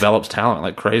just develops talent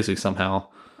like crazy somehow.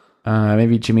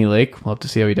 Maybe Jimmy Lake. We'll have to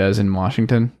see how he does in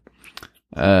Washington.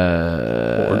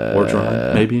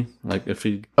 Orgeron, maybe like if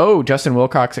he. Oh, Justin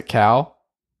Wilcox at Cal,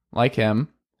 like him,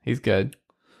 he's good.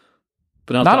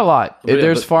 But not a lot.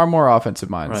 There's far more offensive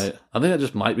minds. Right. I think that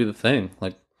just might be the thing.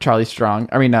 Like Charlie Strong.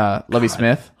 I mean, Lovie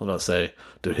Smith. I was about to say,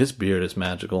 dude, his beard is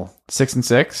magical.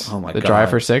 6-6. Oh my god. The God. drive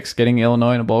for 6, getting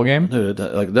Illinois in a bowl game. Dude,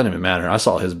 like it doesn't even matter. I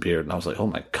saw his beard and I was like, oh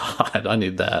my God, I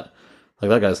need that. Like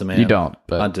that guy's the man. You don't,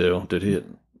 but I do,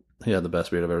 dude. He had the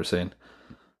best beard I've ever seen.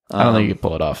 I don't think you could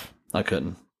pull it off. I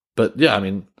couldn't. But yeah, I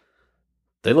mean,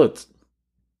 they looked.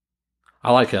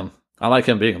 I like him. I like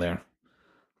him being there.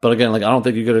 But again, like I don't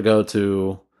think you're gonna go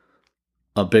to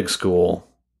a big school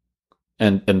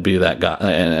and be that guy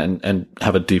and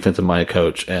have a defensive minded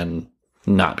coach and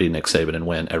not be Nick Saban and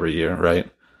win every year, right?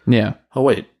 Yeah. Oh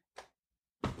wait,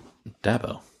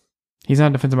 Dabo. He's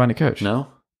not a defensive minded coach. No.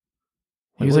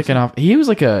 He was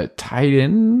like a tight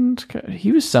end.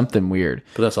 He was something weird.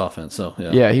 But that's offense, so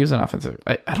yeah. Yeah, he was an offensive.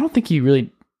 I don't think he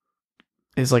really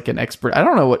is like an expert. I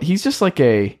don't know what he's just like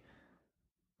a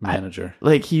manager.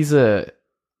 He's a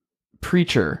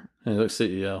preacher. He's like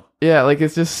CEO. Yeah, like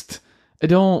it's just he's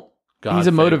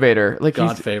a motivator. Like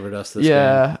God favored us this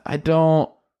game. I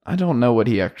don't know what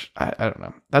he actually I don't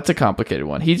know. That's a complicated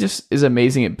one. He just is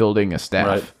amazing at building a staff.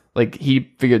 Right. Like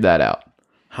he figured that out.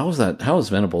 How is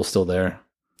Venables still there?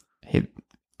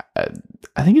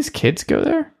 I think his kids go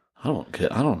there. I don't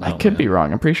know. I could be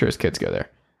wrong. I'm pretty sure his kids go there.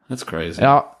 That's crazy.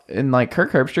 And like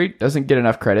Kirk Herbstreit doesn't get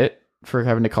enough credit for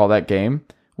having to call that game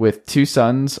with 2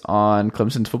 sons on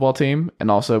Clemson's football team and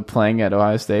also playing at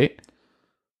Ohio State.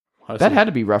 That had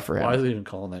to be rough for him. Why is he even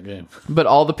calling that game? But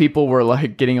all the people were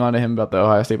like getting onto him about the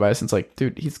Ohio State bias. And it's like,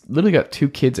 dude, he's literally got 2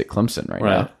 kids at Clemson right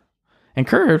now. And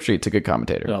Kirk Herbstreit's a good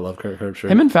commentator. Yeah, I love Kirk Herbstreit.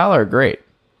 Him and Fowler are great.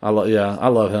 I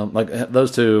love him. Like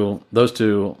those two.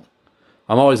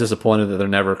 I'm always disappointed that they're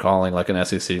never calling like an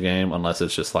SEC game unless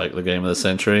it's just like the game of the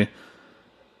century.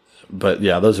 But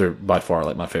yeah, those are by far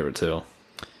like my favorite 2.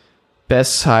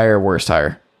 Best hire, worst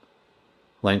hire?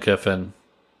 Lane Kiffin.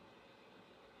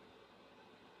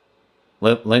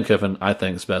 Lane Kiffin, I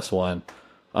think, is best one.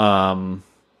 Grantham,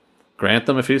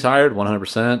 if he's hired,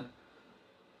 100%.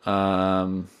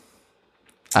 Um,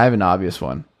 I have an obvious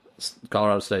one.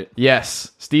 Colorado State.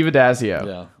 Yes, Steve Adazio.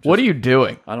 Yeah, what are you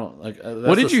doing? I don't like.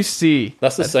 What did you see?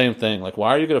 That's the same thing. Like, why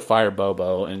are you going to fire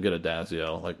Bobo and get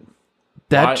Adazio? Like,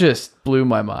 That why- just blew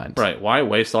my mind. right? Why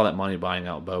waste all that money buying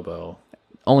out Bobo?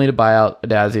 Only to buy out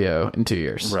Adazio in 2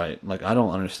 years. Right. Like, I don't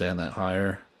understand that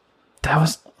hire. That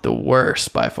was the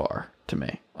worst by far to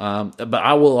me. But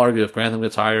I will argue if Grantham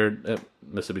gets hired at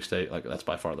Mississippi State, like that's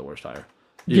by far the worst hire.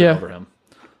 Even Yeah. over him.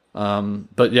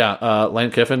 But yeah, Lane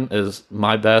Kiffin is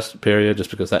my best, period, just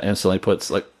because that instantly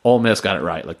puts, like, Ole Miss got it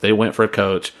right. Like, they went for a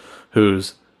coach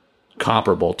who's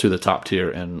comparable to the top tier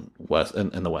in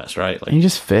the West, right? Like, He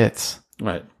just fits.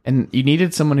 right. And you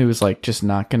needed someone who was like just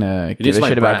not gonna give a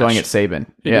somebody shit about brash. going at Saban.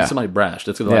 You need somebody brash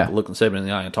that's gonna Yeah. look Saban in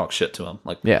the eye and talk shit to him.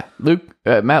 Like, Yeah.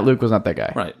 Matt Luke was not that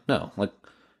guy. right? No, like,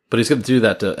 but he's gonna do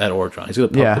that to Ed Orgeron. He's gonna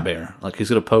poke Yeah. the bear. Like, he's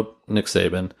gonna poke Nick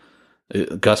Saban,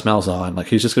 Gus Malzahn. Like,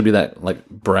 he's just gonna be that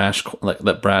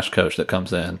brash coach that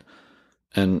comes in,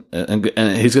 and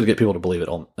he's gonna get people to believe it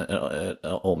at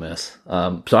Ole Miss.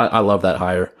 So I love that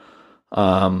hire.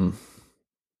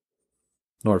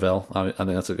 Norvell, I think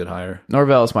that's a good hire.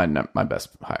 Norvell is my best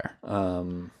hire.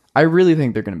 I really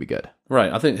think they're going to be good.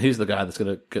 Right, I think he's the guy that's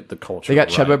gonna get the culture. They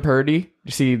got right. Chuba Purdy.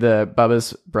 You see the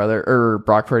Bubba's brother or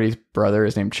Brock Purdy's brother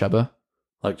is named Chuba.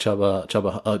 Like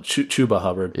Chuba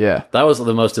Hubbard. Yeah. That was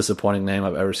the most disappointing name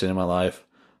I've ever seen in my life.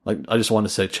 Like, I just wanted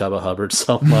to say Chuba Hubbard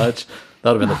so much.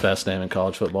 That would have been the best name in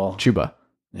college football. Chuba.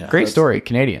 Yeah, Great that's- story.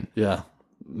 Canadian. Yeah,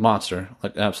 monster,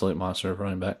 like absolute monster of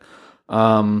running back.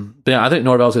 But yeah, I think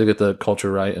Norvell's going to get the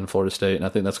culture right in Florida State, and I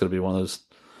think that's going to be one of those.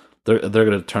 They're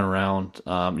going to turn around.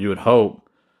 You would hope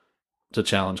to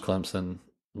challenge Clemson,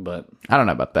 but I don't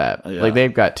know about that. Yeah. Like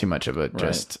they've got too much of it.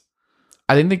 Just,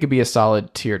 I think they could be a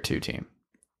solid tier 2 team.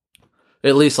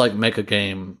 at least like make a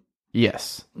game.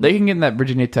 Yes, they can get in that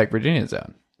Virginia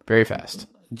zone very fast.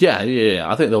 Yeah.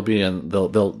 I think they'll be in.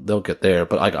 They'll get there.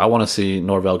 But I want to see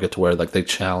Norvell get to where like they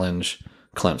challenge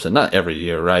Clemson. Not every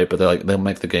year, right? But they'll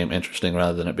make the game interesting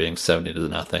rather than it being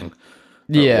 70-0.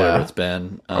 Whatever it's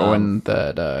been. Or when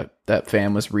that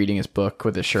fan was reading his book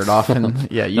with his shirt off, and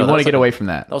yeah, you No, want to that's get like- away from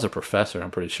that. That was a professor,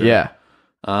 I'm pretty sure. Yeah,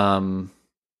 But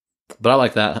I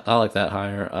like that. I like that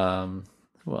hire.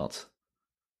 Who else?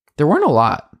 there weren't a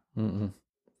lot. Mm-mm.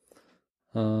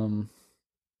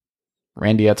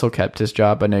 Randy Etzel kept his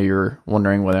job. I know you were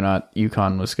wondering whether or not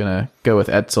UConn was going to go with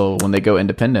Etzel when they go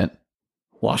independent.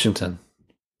 Washington.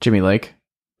 Jimmy Lake,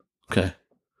 Okay.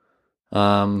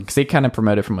 because they kind of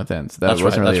promoted from within, so that That's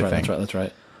wasn't right. really That's a right. thing. That's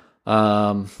right.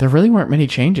 That's right. There really weren't many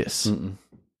changes.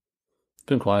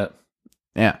 Been quiet.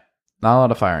 Yeah, not a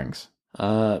lot of firings.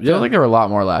 I Yeah. feel like there were a lot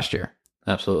more last year.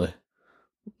 Absolutely.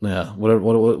 Yeah.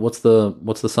 What's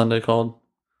the Sunday called?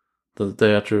 The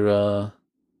day after.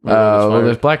 Well,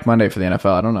 there's Black Monday for the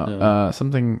NFL. I don't know. Yeah.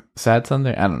 Something Sad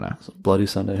Sunday. I don't know. Bloody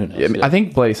Sunday. Who knows? Yeah, I mean, I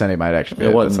think Bloody Sunday might actually be it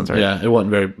it. That wasn't. sounds right. Yeah, it wasn't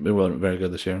very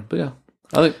good this year. But yeah,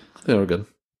 I think they were good.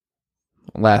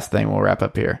 Last thing, we'll wrap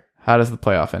up here. How does the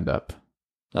playoff end up?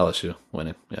 LSU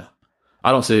winning. Yeah,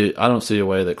 I don't see a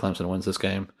way that Clemson wins this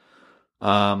game.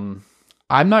 I'm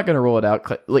not going to rule it out.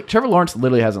 Like Trevor Lawrence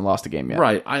literally hasn't lost a game yet.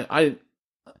 Right.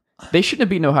 They shouldn't have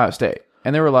beaten Ohio State,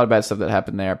 and there were a lot of bad stuff that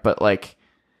happened there. But like,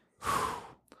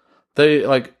 They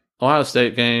like Ohio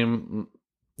State game.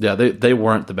 Yeah, they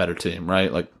weren't the better team,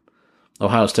 right? Like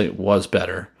Ohio State was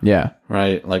better, yeah,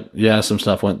 right? Like, yeah, some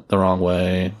stuff went the wrong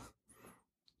way.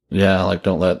 Yeah, like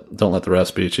don't let the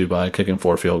refs beat you by kicking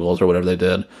 4 field goals or whatever they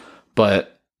did.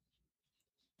 But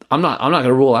I'm not going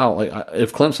to rule out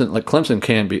if Clemson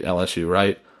can beat LSU,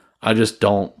 right? I just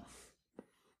don't.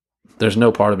 There's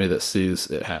no part of me that sees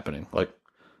it happening. Like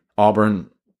Auburn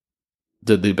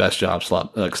did the best job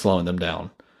slowing them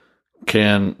down.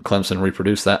 Can Clemson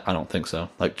reproduce that? I don't think so.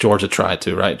 Like Georgia tried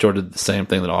to, right? Georgia did the same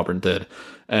thing that Auburn did,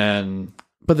 and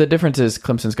but the difference is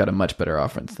Clemson's got a much better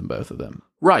offense than both of them.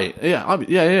 right, yeah.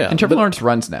 And Trevor Lawrence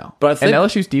runs now, but I think- and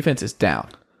LSU's defense is down.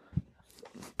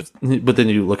 But then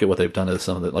you look at what they've done to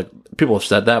some of the, like, people have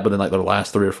said that, but then like their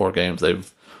last 3 or 4 games, their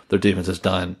defense has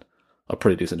done a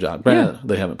pretty decent job. Granted,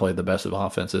 they haven't played the best of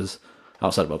offenses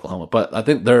outside of Oklahoma, but I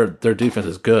think their defense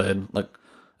is good. Like,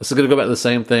 this is going to go back to the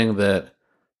same thing that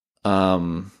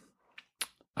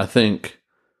I think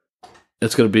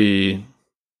it's going to be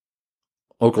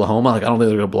Oklahoma. Like, I don't think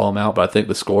they're going to blow them out, but I think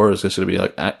the score is just going to be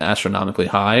like astronomically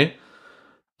high.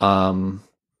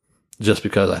 Just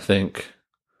because I think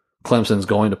Clemson's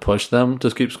going to push them to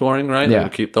keep scoring, right? They're Yeah.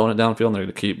 going to keep throwing it downfield, and they're going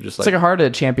to keep just It's like a hard to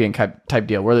champion type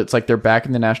deal where it's like they're back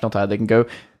in the national title.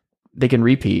 They can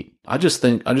repeat. I just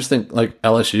think like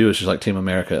LSU is just like Team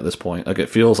America at this point. Like, it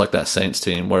feels like that Saints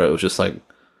team where it was just like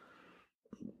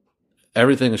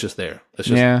everything is just there. It's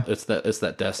just Yeah. it's that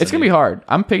destiny. It's gonna be hard.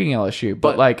 I'm picking LSU,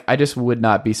 but But- like I just would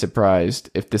not be surprised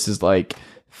if this is like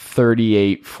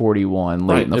 38-41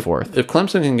 late in the if, fourth. If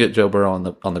Clemson can get Joe Burrow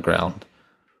on the ground,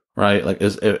 right? Like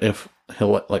if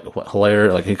he'll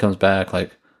Hilaire, like he comes back,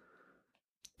 like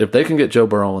if they can get Joe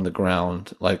Burrow on the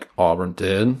ground like Auburn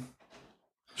did,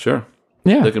 sure.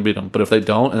 Yeah. They can beat them. But if they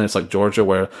don't, and it's like Georgia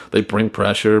where they bring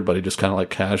pressure, but he just kind of like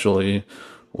casually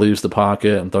leaves the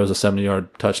pocket and throws a 70-yard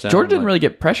touchdown. Georgia didn't like, really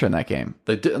get pressure in that game.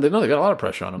 They did. They know they got a lot of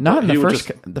pressure on him. Not but in the he would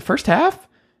first the first half.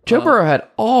 Joe Burrow had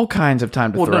all kinds of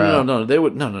time to Well, throw. no. They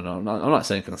would no. I'm not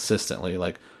saying consistently.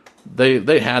 Like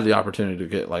they had the opportunity to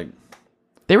get like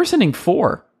They were sending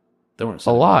 4. they weren't A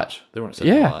sending lot. much. They weren't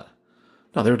sending Yeah. a lot.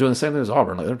 No, they were doing the same thing as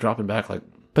Auburn. Like they're dropping back like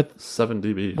But 7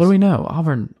 DBs. what do we know?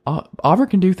 Auburn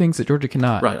can do things that Georgia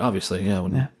cannot. Right, obviously, yeah.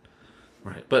 Yeah.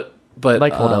 Right, but I'd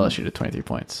like to hold LSU to 23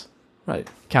 points. right.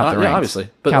 Count the rings. Yeah, obviously,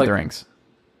 but Count like, the rings.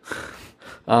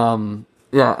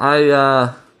 yeah,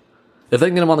 I if they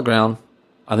can get them on the ground,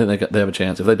 I think they have a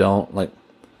chance. If they don't, like,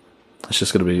 it's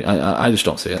just going to be. I just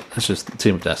don't see it. It's just a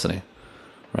team of destiny,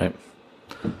 right?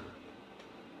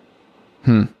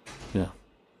 Yeah,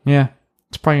 Yeah.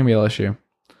 It's probably going to be LSU.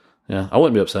 yeah. I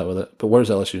wouldn't be upset with it. But where's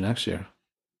LSU next year?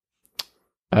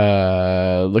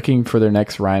 Looking for their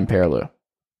next Ryan Perlew.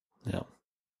 Yeah,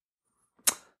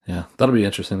 yeah. That'll be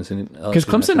interesting to see. Because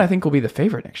Clemson, I think, will be the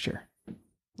favorite next year.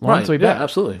 Lawrence will be Yeah, back.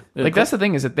 absolutely. Yeah, Like, that's the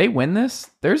thing is if they win this,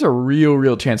 there's a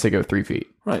real chance they go 3 feet.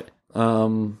 right.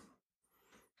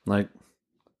 Like,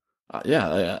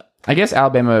 yeah. I guess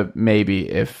Alabama maybe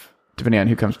if depending on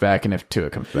who comes back and if Tua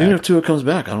comes Even back. if Tua comes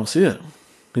back, I don't see it.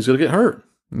 He's going to get hurt.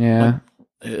 Yeah.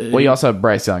 Well, Well, you also have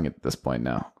Bryce Young at this point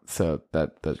now, so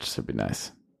that should be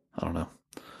nice. I don't know.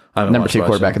 I haven't Number watched 2 Bryce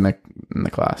quarterback Young. in the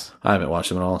class. I haven't watched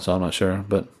them at all, so I'm not sure.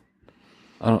 But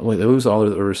I don't. Wait, they lose all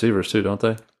the receivers too, don't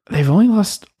they? They've only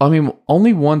lost. I mean,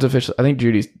 only one's official. I think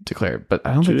Judy's declared, but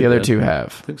I don't think Judy the other did. 2 I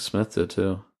have. think Smith did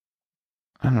too.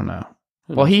 I don't know.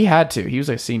 Well, he had to. He was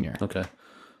a senior. Okay.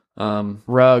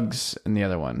 Ruggs and the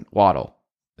other one, Waddle.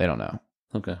 They don't know.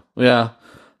 Okay. Yeah.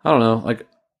 I don't know. Like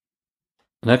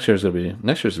next year's gonna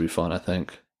be fun. I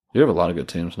think you have a lot of good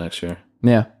teams next year.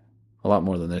 Yeah. A lot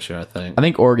more than this year, I think. I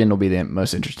think Oregon will be the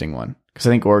most interesting one because I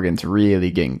think Oregon's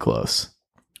really getting close.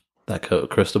 That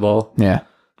Cristobal, Yeah.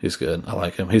 he's good. I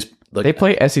like him. He's like They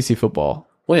play SEC football.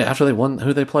 well, yeah. After they won, who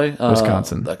did they play?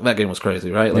 Wisconsin. That game was crazy,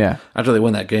 right? Like, Yeah. After they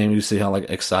win that game, you see how like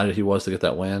excited he was to get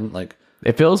that win. Like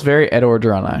It feels very Ed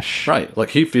Orgeron-ish. right, like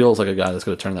he feels like a guy that's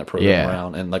going to turn that program Yeah.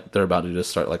 around, and like they're about to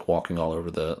just start like walking all over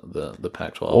the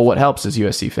Pac-12. Well, what helps is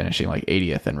USC finishing like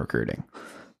 80th in recruiting.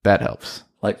 That helps.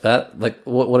 Like that, like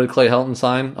what did Clay Helton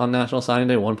sign on National Signing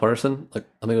Day? One person, like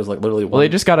I think it was like literally one. Well, they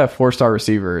just got a 4-star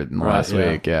receiver in the Right, last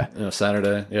yeah. week. Yeah.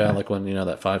 Saturday, like when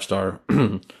that 5-star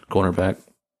cornerback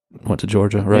went to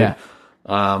Georgia, right?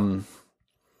 Yeah.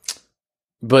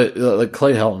 But like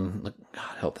Clay Helton, like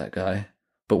God help that guy.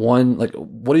 But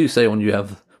what do you say when you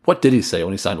have? What did he say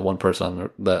when he signed one person on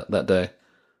that day?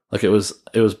 Like it was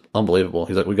unbelievable.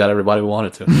 He's like, we got everybody we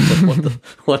wanted to. Like,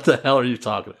 what the hell are you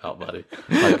talking about, buddy?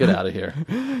 Like, get out of here.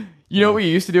 You know what we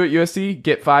used to do at USC?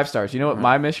 Get 5 stars. You know what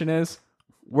my mission is?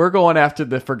 We're going after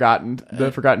the forgotten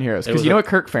heroes. Because you know what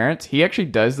Kirk Ferentz? He actually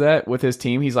does that with his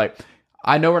team. He's like,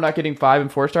 I know we're not getting 5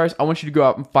 and 4 stars. I want you to go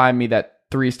out and find me that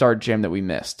 3-star gem that we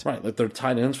missed. Right, like their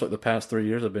tight ends for the past 3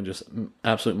 years have been just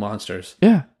absolute monsters.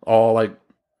 Yeah. All like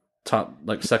top,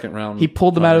 like second round. He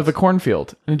pulled them out of the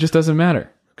cornfield, and it just doesn't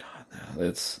matter.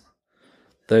 It's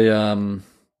they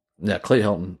Clay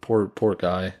Helton, poor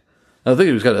guy. I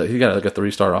think he got like a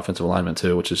 3-star offensive alignment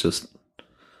too, which is just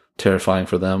terrifying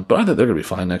for them. But I think they're gonna be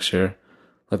fine next year.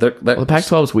 Like The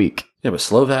Pac-12 is weak. yeah, but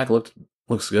Slovak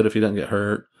looks good if he doesn't get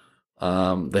hurt.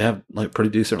 They have like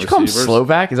pretty decent Did you call him receivers.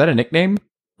 Slovak? Is that a nickname?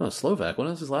 No, Slovak. What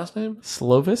is his last name?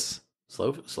 Slovis?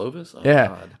 Slovis? Oh, Yeah.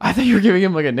 God. I thought you were giving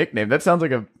him like a nickname. That sounds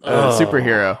like a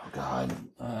superhero. God.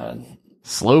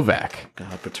 Slovak.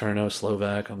 God, Paterno,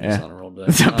 Slovak. I'm just Yeah. on a roll day.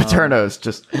 Paterno's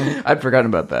just, I'd forgotten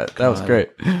about that. That was God.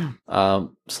 great.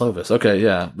 Slovis. Okay,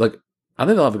 yeah. Like, I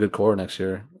think they'll have a good core next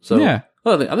year. So Yeah.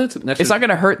 well, I think next It's year, not going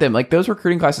to hurt them. Like those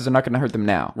recruiting classes are not going to hurt them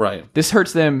now. right. This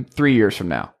hurts them 3 years from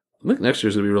now. I think next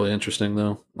year's gonna be really interesting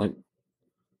though. Like,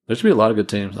 there should be a lot of good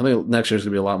teams. I think next year's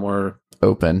gonna be a lot more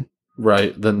Open.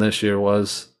 right than this year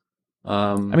was.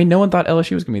 I mean, no one thought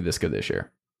LSU was going to be this good this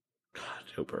year. God,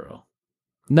 Joe Burrow.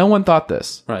 No one thought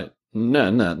this. Right. No,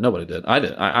 nobody did. I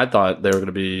did. I thought they were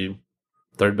gonna be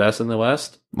third best in the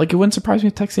West. Like, it wouldn't surprise me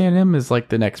if Texas A&M is like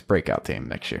the next breakout team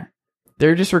next year.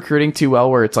 They're just recruiting too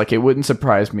well where it's like, it wouldn't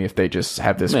surprise me if they just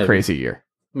have this Maybe. crazy year.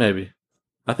 Maybe.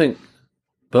 I think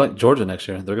But like Georgia next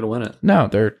year, they're going to win it. No,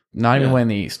 they're not even Yeah. winning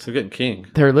the East. They're getting king.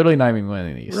 They're literally not even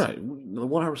winning the East. Right.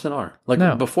 100% are. Like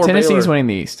No, before Tennessee's Baylor, winning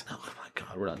the East. Oh my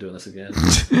God, we're not doing this again.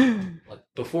 Like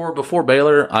before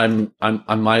Baylor, I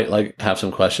might like have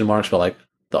some question marks, but like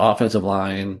the offensive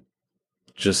line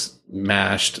just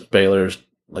mashed Baylor's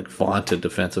like vaunted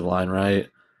defensive line, right?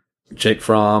 Jake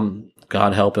Fromm,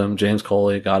 God help him. James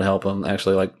Coley, God help him.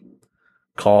 Actually, like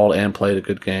called and played a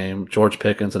good game. George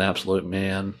Pickens, an absolute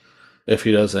man. If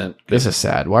he doesn't, This is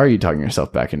sad. Why are you talking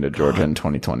yourself back into Georgia in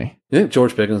 2020? you think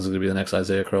George Pickens is going to be the next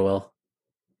Isaiah Crowell?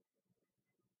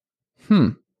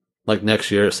 Like next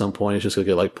year at some point, he's just going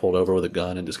to get like pulled over with a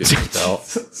gun and just get kicked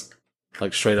out.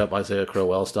 Like straight up Isaiah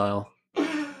Crowell style.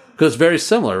 Because it's very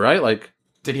similar, right? Like,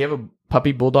 Did he have a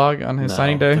puppy bulldog on his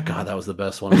signing day? God, that was the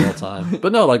best one of all time.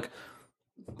 But no, like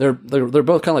they're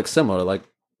both kind of like similar. Like,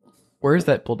 Where is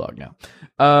that bulldog now?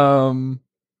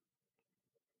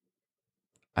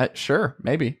 Sure,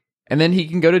 maybe. And then he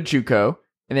can go to JUCO,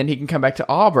 and then he can come back to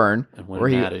Auburn, and win where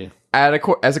he Natty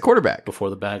as a quarterback. before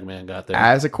the bag man got there,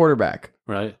 As a quarterback.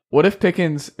 right? What if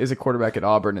Pickens is a quarterback at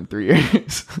Auburn in 3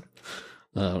 years?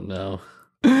 Oh no,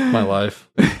 my life.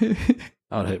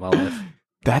 I would hate my life.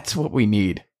 That's what we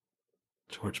need.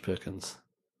 George Pickens.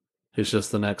 He's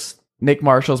just the next. Nick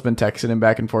Marshall's been texting him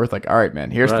back and forth, like, all right, man,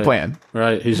 here's the Right. plan.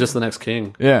 Right. He's just the next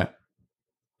king. Yeah,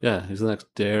 Yeah. He's the next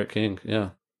Derek King. Yeah.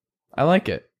 I like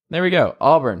it. There we go.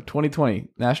 Auburn, 2020,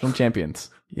 national champions.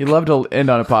 You'd love to end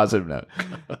on a positive note.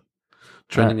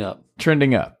 Trending up.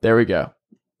 Trending up. There we go.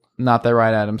 Not that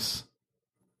right, Adams.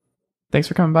 Thanks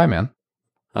for coming by, man.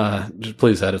 Just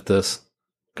please edit this.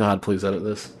 God, please edit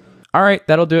this. All right,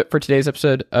 that'll do it for today's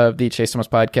episode of the Chase Thomas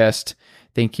Podcast.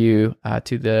 Thank you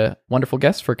to the wonderful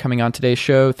guests for coming on today's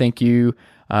show. Thank you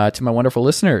to my wonderful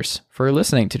listeners for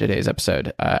listening to today's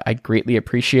episode. I greatly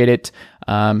appreciate it.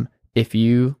 If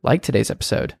you like today's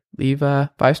episode, leave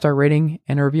a 5-star rating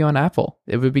and a review on Apple.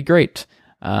 It would be great.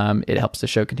 It helps the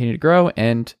show continue to grow,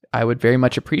 and I would very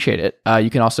much appreciate it. You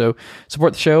can also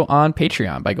support the show on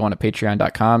Patreon by going to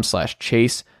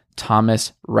patreon.com/Chase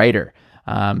Thomas Writer.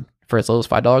 For as little as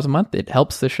 $5 a month, it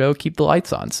helps the show keep the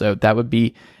lights on. So that would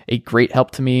be a great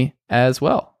help to me as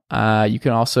well. You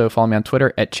can also follow me on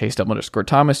Twitter at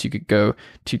 @Chase_Thomas. You could go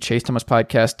to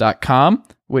chasethomaspodcast.com,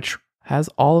 which has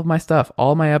all of my stuff,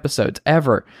 all of my episodes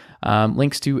ever,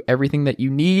 links to everything that you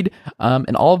need,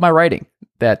 and all of my writing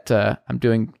that I'm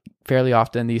doing fairly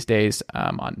often these days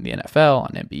on the NFL, on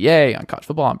NBA, on college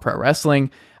football, on pro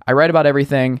wrestling. I write about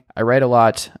everything. I write a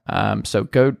lot. So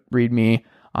go read me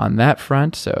on that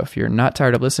front. So if you're not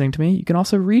tired of listening to me, you can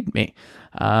also read me.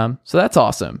 So that's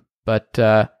awesome. But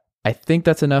I think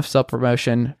that's enough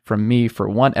self-promotion from me for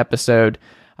one episode.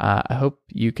 I hope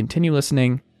you continue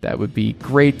listening. That would be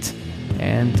great.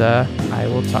 And I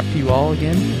will talk to you all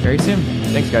again very soon.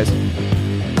 Thanks, guys.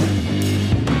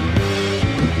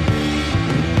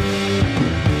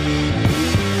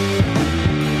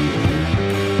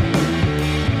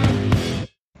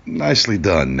 Nicely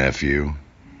done, nephew.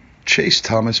 Chase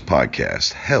Thomas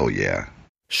Podcast. Hell yeah.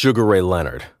 Sugar Ray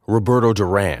Leonard, Roberto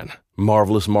Duran,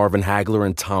 Marvelous Marvin Hagler,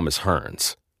 and Thomas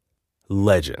Hearns.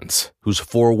 Legends, whose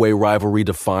four-way rivalry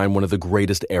defined one of the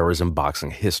greatest eras in boxing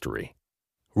history.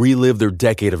 Relive their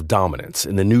decade of dominance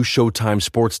in the new Showtime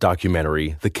sports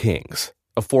documentary, The Kings,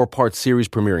 a 4-part series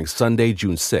premiering Sunday,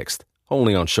 June 6th,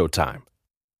 only on Showtime.